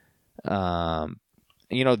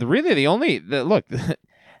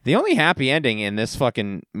 The only happy ending in this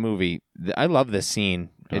fucking movie, I love this scene.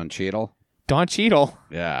 Don Cheadle? Don Cheadle.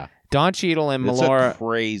 Yeah. Don Cheadle and It's Melora. a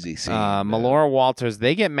crazy scene. Melora Walters,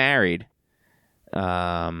 they get married.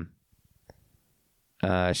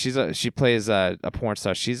 She plays a porn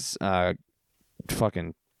star. She's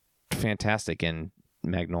fucking fantastic in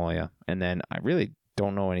Magnolia. And then I really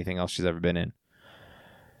don't know anything else she's ever been in.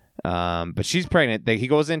 But she's pregnant. He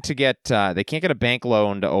goes in to get... they can't get a bank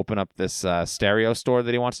loan to open up this stereo store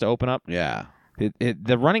that he wants to open up. Yeah.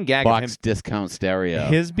 The running gag Box of him... discount stereo.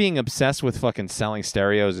 His being obsessed with fucking selling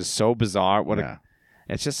stereos is so bizarre. Yeah.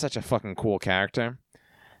 It's just such a fucking cool character.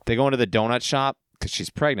 They go into the donut shop because she's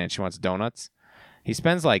pregnant. She wants donuts. He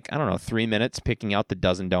spends 3 minutes picking out the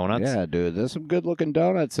dozen donuts. Yeah, dude. There's some good-looking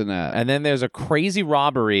donuts in that. And then there's a crazy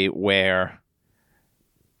robbery where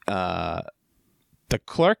the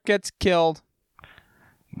clerk gets killed.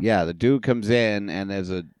 Yeah, the dude comes in, and there's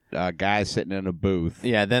a guy sitting in a booth.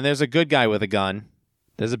 Yeah, then there's a good guy with a gun.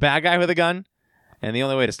 There's a bad guy with a gun. And the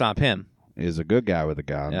only way to stop him Is a good guy with a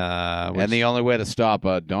gun. which- And the only way to stop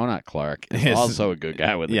a donut clerk is Yes. also a good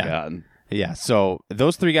guy with a Yeah. gun. Yeah, so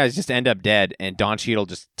those three guys just end up dead, and Don Cheadle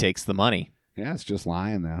just takes the money. Yeah, it's just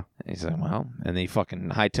lying there. He's like, well, and he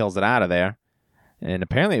fucking hightails it out of there. And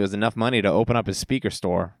apparently it was enough money to open up his speaker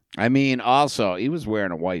store. I mean, also, he was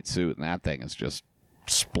wearing a white suit, and that thing is just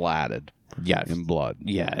splattered Yeah. in blood.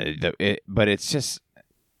 Yeah, but it's just...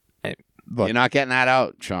 Look, You're not getting that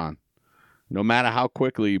out, Sean. No matter how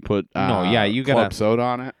quickly you put you gotta- club soda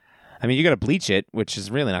on it. I mean, you got to bleach it, which is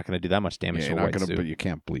really not going to do that much damage Yeah, to you're a not white gonna, suit. but you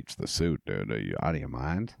can't bleach the suit, dude. Are you out of your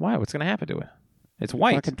mind? Why? What's going to happen to it? It's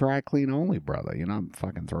white. Fucking dry clean only, brother. You're not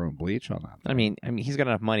fucking throwing bleach on that. I mean, he's got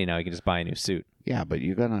enough money now. He can just buy a new suit. Yeah, but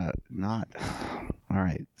you're gonna not. All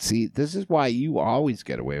right. See, this is why you always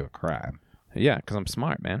get away with crime. Yeah, because I'm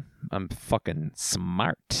smart, man. I'm fucking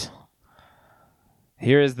smart.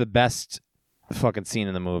 Here is the best fucking scene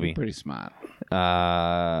in the movie. Pretty smart.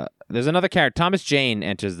 There's another character. Thomas Jane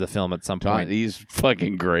enters the film at some point. He's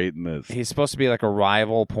fucking great in this. He's supposed to be like a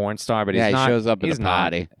rival porn star, but Yeah, he's he not. shows up at he's the not.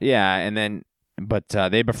 party. Yeah, and then, but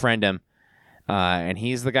they befriend him, and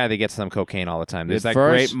he's the guy that gets them cocaine all the time. There's At that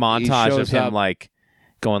great first, he montage of shows him up- like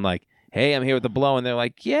going like, "Hey, I'm here with the blow," and they're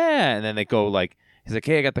like, "Yeah," and then they go like, he's like,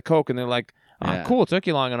 "Hey, I got the coke," and they're like, "Oh, Yeah. cool, it took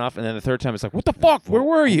you long enough," and then the third time it's like, "What the fuck? Where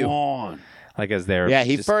were you?" Come on. Like as they're Yeah,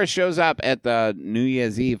 he just- first shows up at the New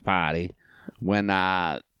Year's Eve party, when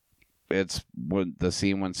it's when the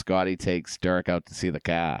scene when Scotty takes Dirk out to see the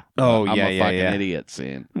car. Oh, I'm yeah, a yeah, fucking yeah. idiot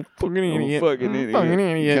scene. Fucking I'm a fucking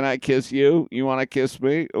idiot. Can I kiss you? You want to kiss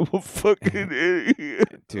me? I'm a fucking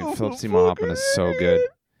idiot. Dude, Philip Seymour Hoffman is so good.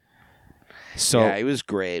 So yeah, he was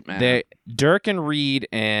great, man. Dirk and Reed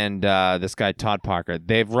and this guy Todd Parker,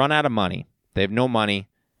 they've run out of money. They have no money.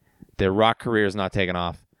 Their rock career is not taking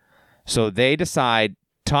off. So they decide,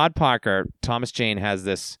 Todd Parker, Thomas Jane has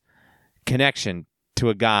this connection to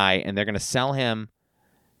a guy, and they're going to sell him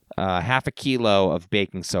half a kilo of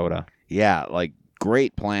baking soda. Yeah, like,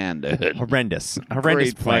 great plan, dude. Horrendous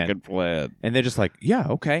Great plan. fucking plan. And they're just like, yeah,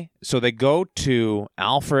 okay. So they go to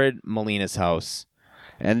Alfred Molina's house.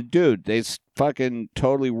 And, dude, they fucking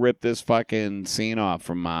totally ripped this fucking scene off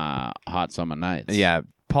from Hot Summer Nights. Yeah,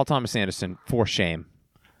 Paul Thomas Anderson, for shame.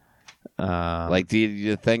 Like, do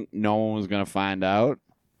you think no one was going to find out?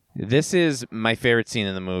 This is my favorite scene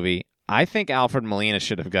in the movie. I think Alfred Molina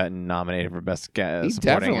should have gotten nominated for Best He Supporting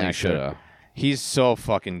definitely Actor. should have. He's so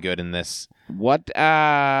fucking good in this. What,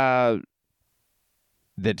 That's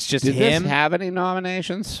just did him. this have any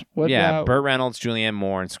nominations? What, Yeah, Burt Reynolds, Julianne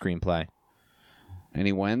Moore, and screenplay.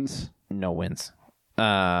 any wins? No wins.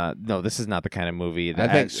 No, this is not the kind of movie that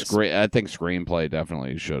I think screenplay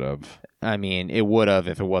definitely should have. I mean, it would have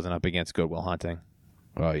if it wasn't up against Good Will Hunting.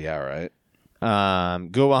 Oh, yeah, right.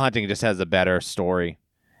 Good Will Hunting just has a better story.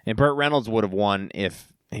 And Burt Reynolds would have won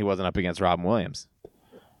if he wasn't up against Robin Williams.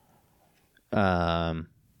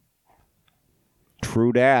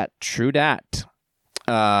 True dat. True dat.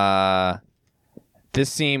 This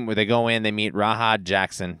scene where they go in, they meet Rahad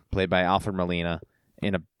Jackson, played by Alfred Molina,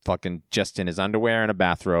 in a fucking just in his underwear and a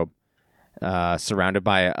bathrobe, surrounded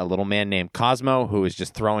by a little man named Cosmo, who is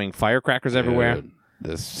just throwing firecrackers everywhere. Dude,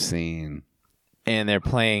 this scene. And they're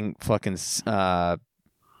playing fucking Sister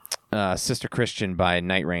Christian by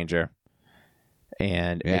Night Ranger.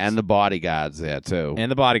 And And the bodyguard's there, too. and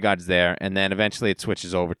the bodyguard's there, and then eventually it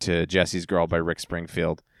switches over to Jesse's Girl by Rick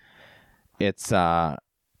Springfield. It's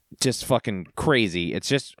just fucking crazy. It's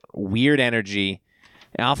just weird energy.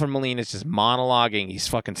 Alfred Molina's just monologuing. He's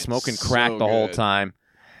fucking smoking crack So the whole good. time.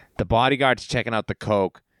 The bodyguard's checking out the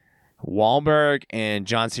coke. Wahlberg and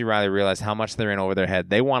John C. Reilly realize how much they're in over their head.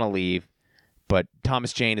 They want to leave, but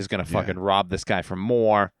Thomas Jane is going to fucking rob this guy for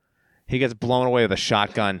more. He gets blown away with a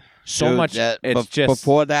shotgun. So Dude, much. It's just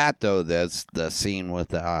before that, though, there's the scene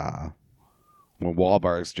with when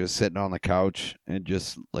Wahlberg's just sitting on the couch and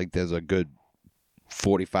just like there's a good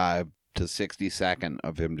 45 to 60 second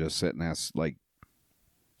of him just sitting there like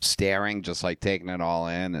staring, just like taking it all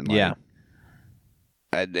in, and like, yeah,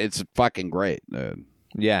 it's fucking great, dude.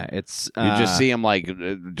 yeah. It's You just see him like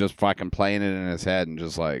just fucking playing it in his head and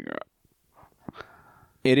just like.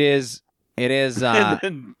 It is. And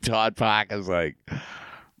then Todd Parker's like,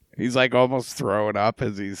 he's like almost throwing up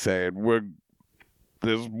as he's saying,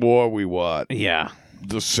 "There's more we want. Yeah.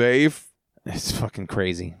 The safe." It's fucking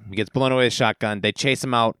crazy. He gets blown away with a shotgun. They chase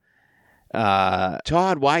him out.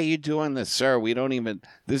 Todd, why are you doing this, sir? We don't even.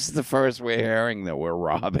 This is the first we're hearing that we're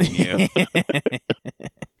robbing you.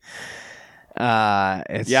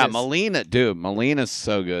 It's Yeah, just- Molina, dude. Molina's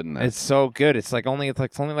so good in this. It's so good. It's only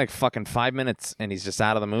like fucking 5 minutes, and he's just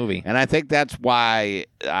out of the movie. And I think that's why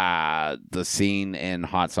the scene in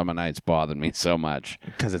Hot Summer Nights bothered me so much.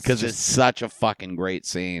 Because It's such a fucking great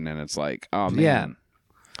scene, and it's like, oh, man. Yeah.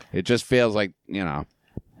 It just feels like, you know.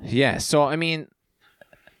 Yeah. So I mean,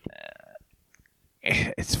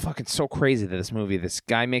 it's fucking so crazy that this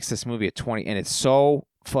guy makes this movie at 20, and it's so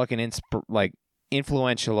fucking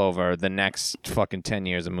influential over the next fucking 10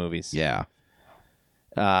 years of movies. Yeah.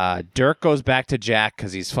 Dirk goes back to Jack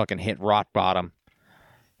because he's fucking hit rock bottom,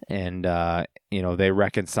 and they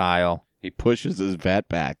reconcile. He pushes his vet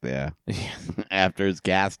back there after his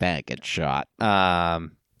gas tank gets shot.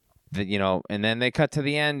 And then they cut to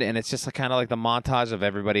the end, and it's just kind of like the montage of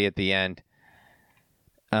everybody at the end.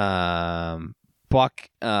 Buck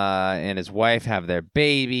and his wife have their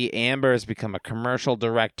baby. Amber has become a commercial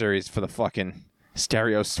director. He's for the fucking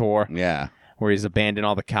stereo store, Yeah. where he's abandoned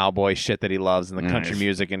all the cowboy shit that he loves and the country Nice.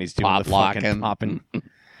 music, and he's doing Pop the fucking locking.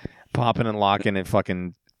 popping and locking and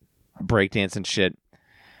fucking breakdancing shit.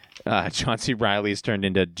 John C. Reilly's turned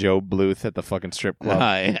into Joe Bluth at the fucking strip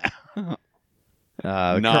club.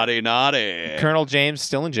 Naughty. Colonel James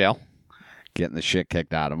still in jail. Getting the shit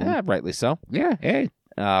kicked out of him. Yeah, rightly so. Yeah, hey.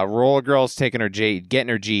 Roller Girl's getting her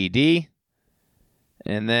GED.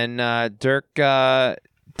 And then Dirk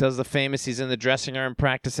does the famous, he's in the dressing room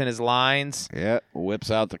practicing his lines. Yeah,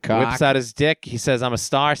 whips out the cock. Whips out his dick. He says, "I'm a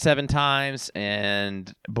star" 7 times,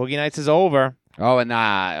 and Boogie Nights is over. Oh, and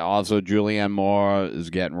also Julianne Moore is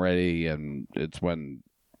getting ready, and it's when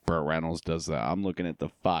Burt Reynolds does that. I'm looking at the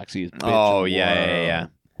foxiest bitch. Oh, in the yeah. world.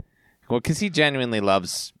 Well, because he genuinely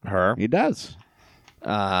loves her. He does.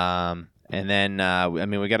 And then,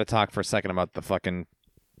 we got to talk for a second about the fucking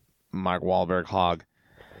Mark Wahlberg hog.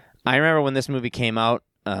 I remember when this movie came out,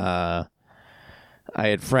 I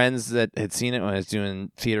had friends that had seen it when I was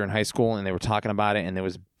doing theater in high school, and they were talking about it, and there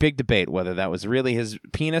was big debate whether that was really his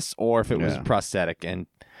penis or if it was prosthetic. And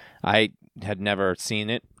I had never seen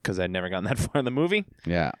it because I'd never gotten that far in the movie.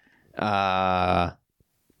 Yeah.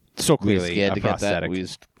 So We clearly scared a to get that. prosthetic. We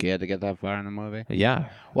scared to get that far in the movie. Yeah.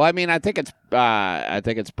 Well, I mean, I think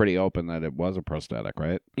it's pretty open that it was a prosthetic,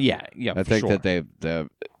 right? Yeah. I think that they're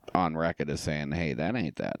on record as saying, "Hey, that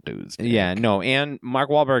ain't that dude's." Dick. Yeah. No. And Mark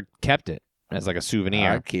Wahlberg kept it as like a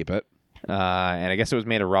souvenir. I'd keep it. And I guess it was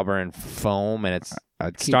made of rubber and foam, and it's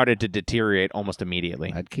started to deteriorate almost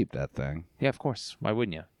immediately. I'd keep that thing. Yeah, of course. Why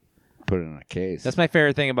wouldn't you? Put it in a case. That's my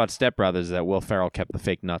favorite thing about Step Brothers, that Will Ferrell kept the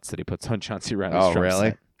fake nuts that he puts on John C. Reilly's Oh, drum really?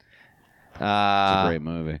 set. It's a great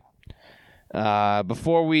movie.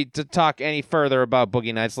 Before we talk any further about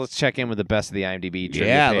Boogie Nights, let's check in with the best of the IMDb trivia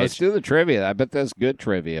Yeah, page. let's do the trivia. I bet there's good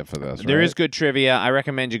trivia for this. There right? is good trivia. I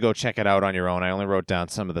recommend you go check it out on your own. I only wrote down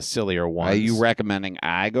some of the sillier ones. Are you recommending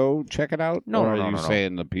I go check it out? No, or no, are you no.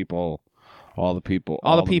 saying the people, all the people?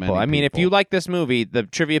 All the people. many I mean, if people? you like this movie, the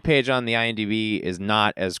trivia page on the IMDb is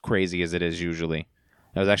not as crazy as it is usually.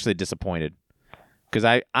 I was actually disappointed because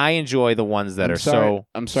I enjoy the ones that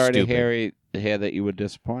I'm sorry stupid. to hear that you were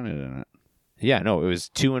disappointed in it. Yeah, no, it was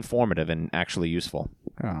too informative and actually useful.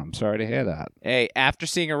 Oh, I'm sorry to hear that. Hey, after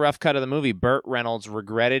seeing a rough cut of the movie, Burt Reynolds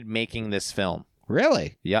regretted making this film.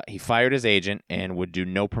 Really? Yeah, he fired his agent and would do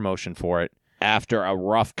no promotion for it. After a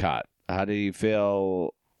rough cut, how did you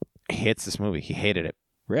feel? He hates this movie. He hated it.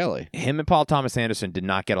 Really? Him and Paul Thomas Anderson did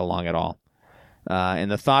not get along at all.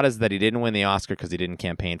 And the thought is that he didn't win the Oscar because he didn't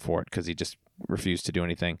campaign for it, because he just refused to do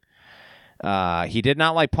anything. He did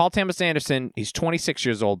not like Paul Thomas Anderson. He's 26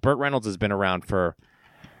 years old. Burt Reynolds has been around for,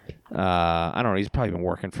 I don't know, he's probably been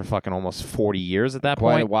working for fucking almost 40 years at that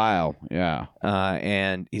Quite point. a while, yeah.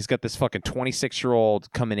 And he's got this fucking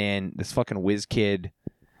 26-year-old coming in, this fucking whiz kid,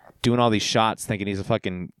 doing all these shots thinking he's a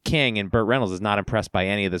fucking king, and Burt Reynolds is not impressed by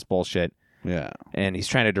any of this bullshit. Yeah. And he's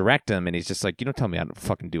trying to direct him, and he's just like, you don't tell me how to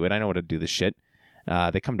fucking do it. I know how to do this shit.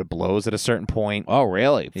 They come to blows at a certain point. Oh,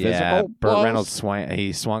 really? Physical Yeah, Burt blows? Reynolds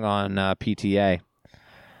swung on PTA.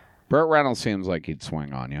 Burt Reynolds seems like he'd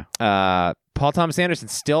swing on you. Paul Thomas Anderson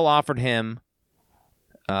still offered him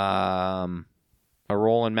a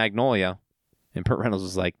role in Magnolia, and Burt Reynolds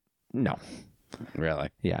was like, no. Really?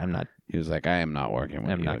 Yeah, I'm not. He was like, I am not working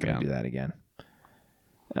with I'm you not going again. to do that again.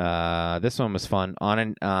 This one was fun.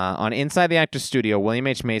 On Inside the Actors Studio, William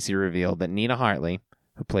H. Macy revealed that Nina Hartley,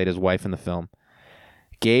 who played his wife in the film,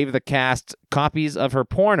 gave the cast copies of her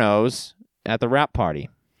pornos at the wrap party.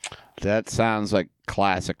 That sounds like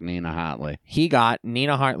classic Nina Hartley. He got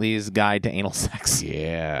Nina Hartley's Guide to Anal Sex.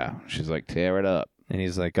 Yeah. She's like, tear it up. And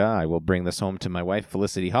he's like, I will bring this home to my wife,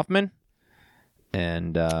 Felicity Huffman.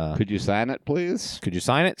 And Could you sign it, please? could you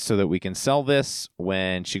sign it so that we can sell this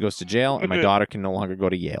when she goes to jail and my daughter can no longer go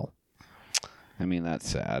to Yale? I mean, that's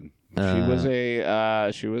sad.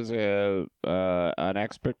 She was an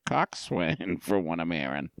expert coxswain for one I'm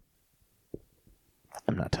hearing.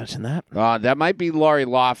 I'm not touching that. That might be Lori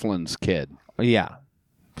Laughlin's kid. Yeah.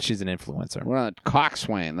 She's an influencer. Well,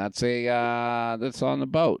 coxswain. That's that's on the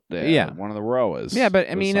boat. There. Yeah. One of the rowers. Yeah, but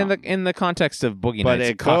I or mean, something. in the context of Boogie but Nights,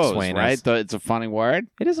 it goes coxswain right. is- It's a funny word,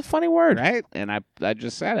 it is a funny word. right? And I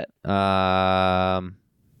just said it.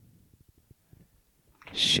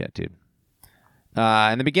 Shit, dude.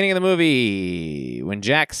 In the beginning of the movie, when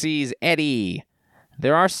Jack sees Eddie,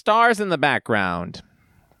 there are stars in the background.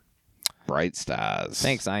 Bright stars.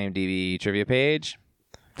 Thanks, IMDb trivia page.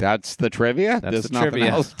 That's the trivia. That's There's the nothing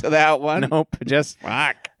trivia. else to that one. Nope, just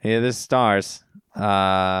Fuck. yeah, there's stars.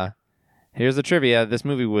 Here's the trivia. This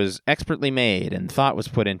movie was expertly made and thought was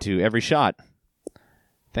put into every shot.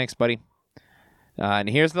 Thanks, buddy. And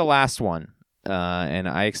here's the last one. And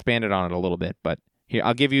I expanded on it a little bit, but here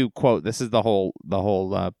I'll give you a quote. This is the whole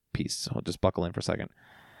piece. So I'll just buckle in for a second.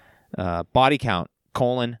 Body count,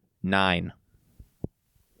 9.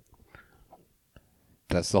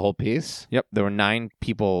 That's the whole piece. Yep, there were 9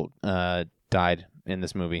 people died in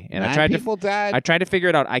this movie, and 9 I tried people died. I tried to figure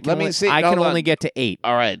it out. I can Let me only, see. I can Hold only on. get to 8.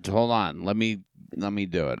 All right, hold on. Let me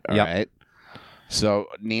do it. All right. Yep. So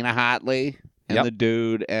Nina Hartley and Yep. the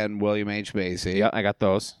dude and William H. Macy. Yeah, I got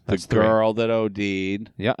those. The That's 3. girl that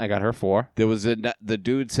OD'd. Yeah, I got her 4. There was the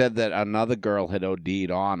dude said that another girl had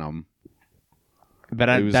OD'd on him. But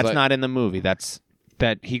It was that's like- not in the movie. That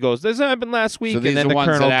he goes, this happened last week. So these and then are the ones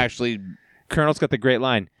Colonel, that actually. Colonel's got the great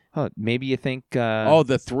line. Oh, maybe you think.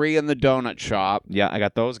 The 3 in the donut shop. Yeah, I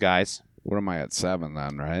got those guys. What am I at 7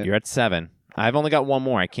 then, right? You're at 7. I've only got one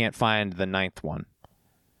more. I can't find the 9th one.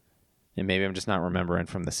 And maybe I'm just not remembering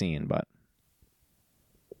from the scene, but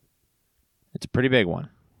it's a pretty big one.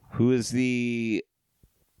 Who is the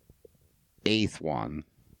 8th one?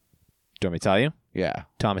 Do you want me to tell you? Yeah.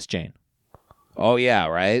 Thomas Jane. Oh, yeah,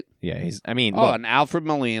 right? Yeah, he's. I mean, Oh, look, and Alfred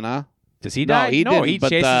Molina. does he No, die? he didn't, he but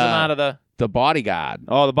chases him out of the. The bodyguard.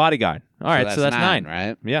 Oh, the bodyguard. All right, so that's 9.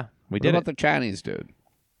 right? Yeah, we What did about it. the Chinese dude?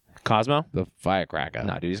 Cosmo? The firecracker.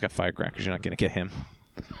 Nah, dude, he's got firecrackers. You're not gonna get him.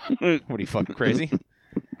 What are you fucking crazy?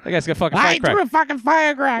 That guy's got fucking I threw firecrackers. a fucking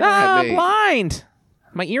firecracker Ah, at I'm me. blind.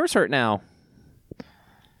 My ears hurt now.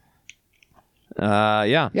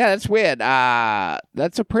 Yeah. Yeah, that's weird.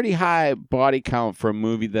 That's a pretty high body count for a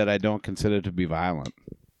movie that I don't consider to be violent.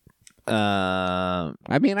 I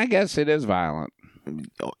mean, I guess it is violent.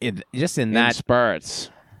 Just in In that spurts.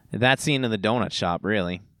 scene in the donut shop,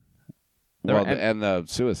 really. Well, and the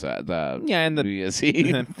suicide. Yeah, and the you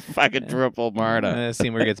see, fucking triple murder.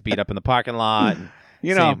 scene where he gets beat up in the parking lot. And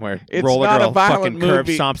You know, scene where it's Roller not a Girl violent fucking curb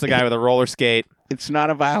movie. stomps the guy with a roller skate. It's not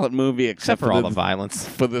a violent movie Except for all the violence.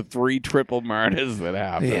 for the 3 triple murders that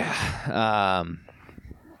happen.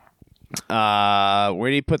 Yeah. Where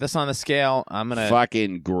do you put this on the scale? I'm gonna.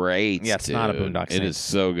 Fucking great. Yeah, it's not a dude. Boondock It Saints. is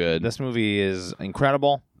so good. This movie is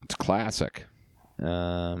incredible. It's classic.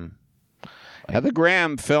 Um, Heather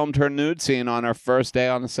Graham filmed her nude scene on her first day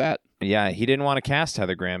on the set. yeah, he didn't want to cast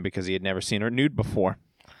Heather Graham because he had never seen her nude before.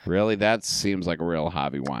 Really? That seems like a real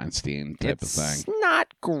Harvey Weinstein type of It's thing.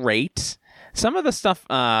 not great. Some of the stuff.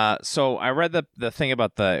 So I read the thing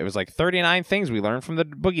about it was like 39 things we learned from the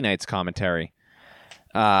Boogie Nights commentary.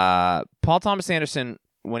 Paul Thomas Anderson,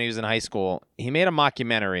 when he was in high school, he made a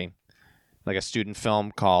mockumentary, like a student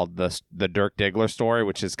film called the Dirk Diggler story,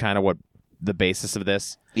 which is kind of what the basis of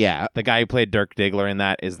this. Yeah. The guy who played Dirk Diggler in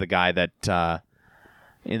that is the guy that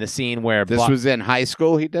in the scene where This was in high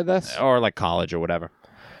school he did this? or like college or whatever.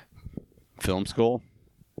 Film school?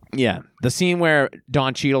 Yeah, the scene where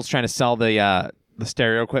Don Cheadle's trying to sell the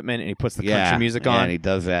stereo equipment and he puts the country music on. and he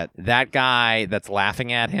does that. That guy that's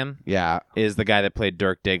laughing at him Yeah. is the guy that played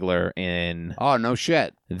Dirk Diggler in Oh, no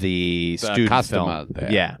shit. the The student customer film.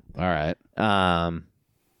 there. Yeah. All right.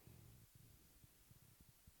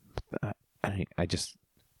 I just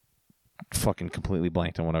fucking completely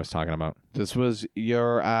blanked on what I was talking about. This was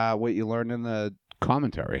your what you learned in the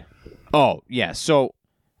commentary. Oh, yeah. So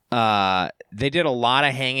they did a lot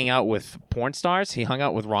of hanging out with porn stars. He hung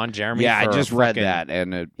out with Ron Jeremy. Yeah, I for just a read fucking that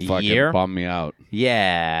and it fucking year? bummed me out.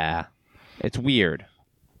 Yeah. It's weird.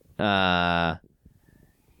 It's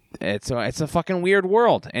a fucking weird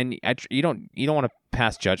world, and you don't want to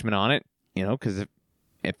pass judgment on it, because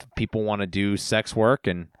if people want to do sex work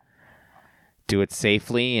and do it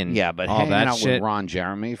safely and Yeah, but all hanging that out shit, with Ron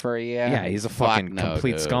Jeremy for a year? Yeah, he's a Fuck fucking no,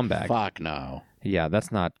 complete dude. scumbag. Fuck no. yeah,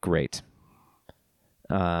 that's not great.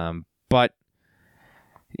 But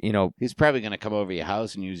He's probably going to come over to your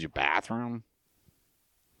house and use your bathroom.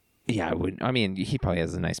 yeah, I would. I mean, he probably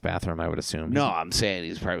has a nice bathroom, I would assume. No, I'm saying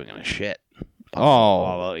he's probably going to shit. Oh.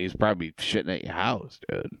 Although he's probably shitting at your house,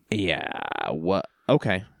 dude. Yeah. What?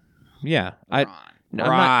 Okay. Yeah. Ron, I'm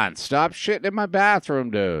not- stop shitting in my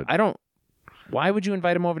bathroom, dude. I don't. Why would you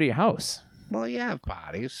invite him over to your house? Well, you have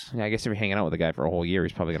parties. Yeah, I guess if you're hanging out with a guy for a whole year,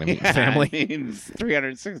 he's probably going to meet your Yeah, family. I mean, it's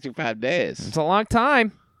 365 days. It's a long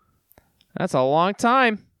time. That's a long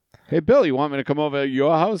time. Hey, Bill, you want me to come over to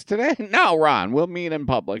your house today? No, Ron, we'll meet in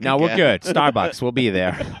public. No, we're again. good. Starbucks, we'll be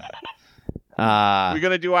there. We're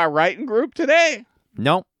going to do our writing group today?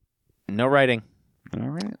 Nope. No writing. All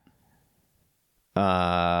right.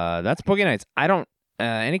 That's Boogie Nights. I don't.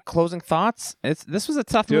 Any closing thoughts? This was a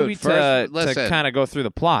tough Dude, movie first, to listen. kind of go through the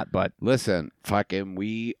plot, but Listen, fucking,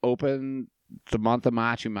 we opened the month of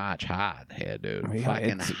March hard here, dude.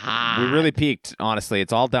 Fucking hard. we really peaked. Honestly,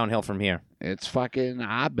 it's all downhill from here. It's fucking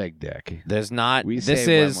our big dick. There's not. We this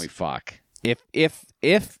say is when we fuck. if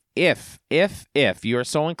you are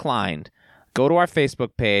so inclined, go to our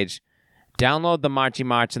Facebook page, download the Marchy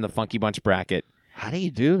March and the Funky Bunch bracket. How do you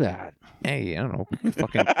do that? Hey, I don't know.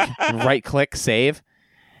 Fucking right click, save.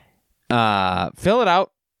 Fill it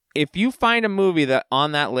out. If you find a movie that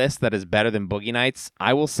on that list that is better than Boogie Nights,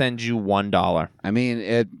 I will send you $1. I mean,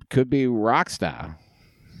 it could be Rockstar.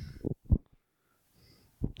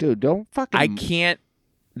 Dude, don't fucking... I can't.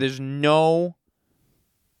 There's no.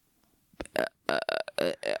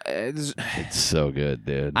 It's so good,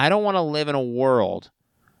 dude. I don't want to live in a world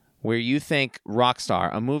where you think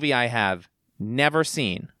Rockstar, a movie I have never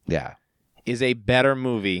seen, Yeah, is a better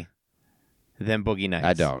movie than Boogie Nights.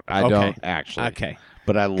 I don't. I Okay. don't, actually. Okay.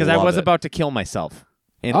 But I love Because I was it. about to kill myself.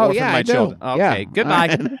 in Oh, Orphan yeah, My I do. Children. Okay, Yeah.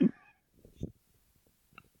 goodbye.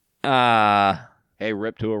 Hey,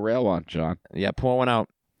 rip to a real one, John. Yeah, pour one out.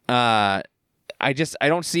 I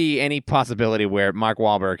don't see any possibility where Mark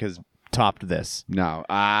Wahlberg has topped this. No.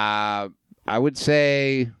 I would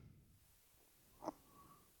say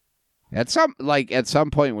at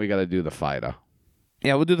some point we got to do The Fighter.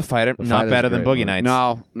 Yeah, we'll do The Fighter. The Not Fighter's better a than great Boogie movie.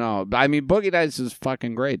 Nights. No. I mean, Boogie Nights is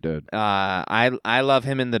fucking great, dude. I love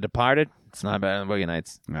him in The Departed. It's not better than Boogie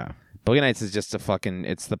Nights. Yeah. Boogie Nights is just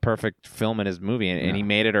it's the perfect film in his movie, and he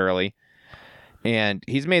made it early. And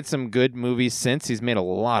he's made some good movies since. He's made a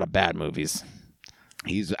lot of bad movies.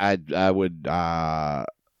 I would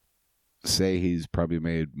say he's probably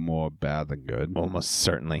made more bad than good. Almost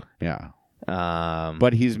certainly. Yeah. But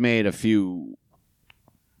But he's made a few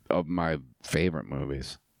of my favorite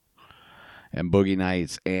movies. And Boogie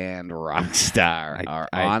Nights and Rockstar are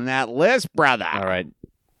on that list, brother. all right.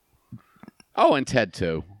 Oh, and Ted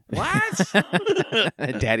too. What?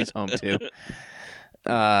 Daddy's home too.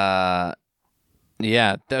 Yeah.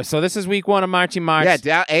 So this is week 1 of Marchy March.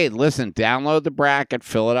 Yeah. Hey, listen. Download the bracket.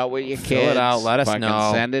 Fill it out with your Fill it kids. out, let us fucking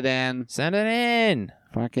know. Send it in. Send it in.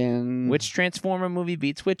 Fucking. Which Transformer movie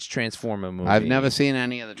beats which Transformer movie? I've never seen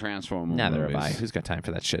any of the Transformers Neither movies. have I. Who's got time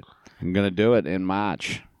for that shit? I'm gonna do it in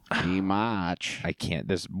March. March. I can't.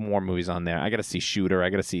 There's more movies on there. I got to see Shooter. I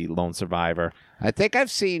got to see Lone Survivor. I think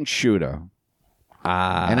I've seen Shooter.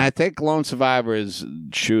 And And I think Lone Survivor is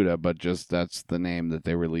Shooter, but just that's the name that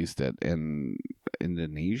they released it in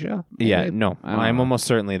Indonesia. maybe? yeah, no, I don't I'm know. almost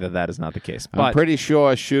certainly that is not the case. I'm But pretty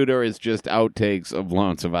sure Shooter is just outtakes of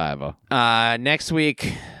Lone Survivor. next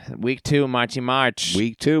week, week 2, Marchy March.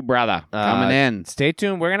 Week 2, brother, coming in. Stay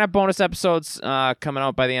tuned. We're gonna have bonus episodes coming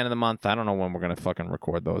out by the end of the month. I don't know when we're gonna fucking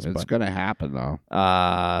record those, It's but gonna happen though.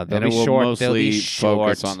 they'll And it be will short. mostly They'll be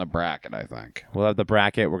focus short. on the bracket, I think. We'll have the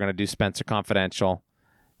bracket. We're gonna do Spencer Confidential.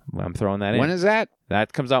 I'm throwing that in. When is that?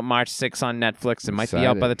 That comes out March 6th on Netflix. It might be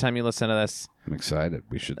out by Excited. the time you listen to this. I'm excited.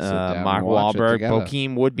 We should sit down Mark and watch it Wahlberg, together.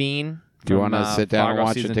 Bokeem Woodbine. Do you from, want to sit down and Fargo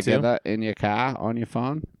watch it Season 2. together in your car on your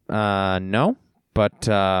phone? No, but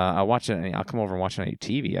I'll watch it. I'll come over and watch it on your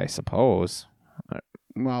TV, I suppose.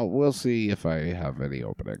 Well, we'll see if I have any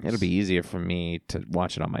openings. It'll be easier for me to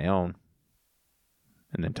watch it on my own,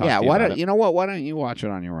 and then talk Yeah, to you why about don't it. you know what? Why don't you watch it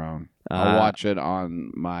on your own? I'll watch it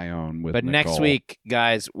on my own with But next Nicole. week,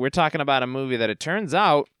 guys, we're talking about a movie that it turns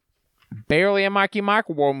out barely a Marky Mark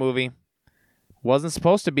War movie. Wasn't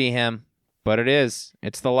supposed to be him, but it is.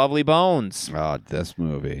 It's The Lovely Bones. Oh, this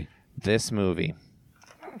movie. This movie,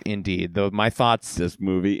 indeed. Though my thoughts This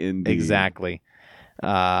movie, indeed. exactly.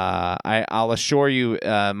 I'll assure you,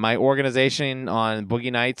 my organization on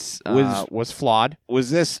Boogie Nights was flawed. Was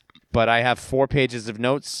this But I have 4 pages of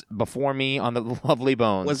notes before me on the Lovely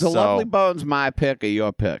Bones. was the Lovely Bones my pick or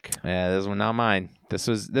your pick? Yeah, this was not mine. This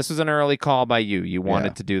was an early call by you. You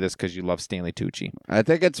wanted Yeah. to do this because you love Stanley Tucci. I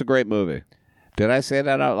think it's a great movie. Did I say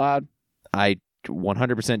that out loud? I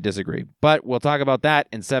 100% disagree. But we'll talk about that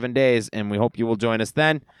in 7 days, and we hope you will join us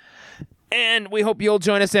then. And we hope you'll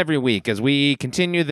join us every week as we continue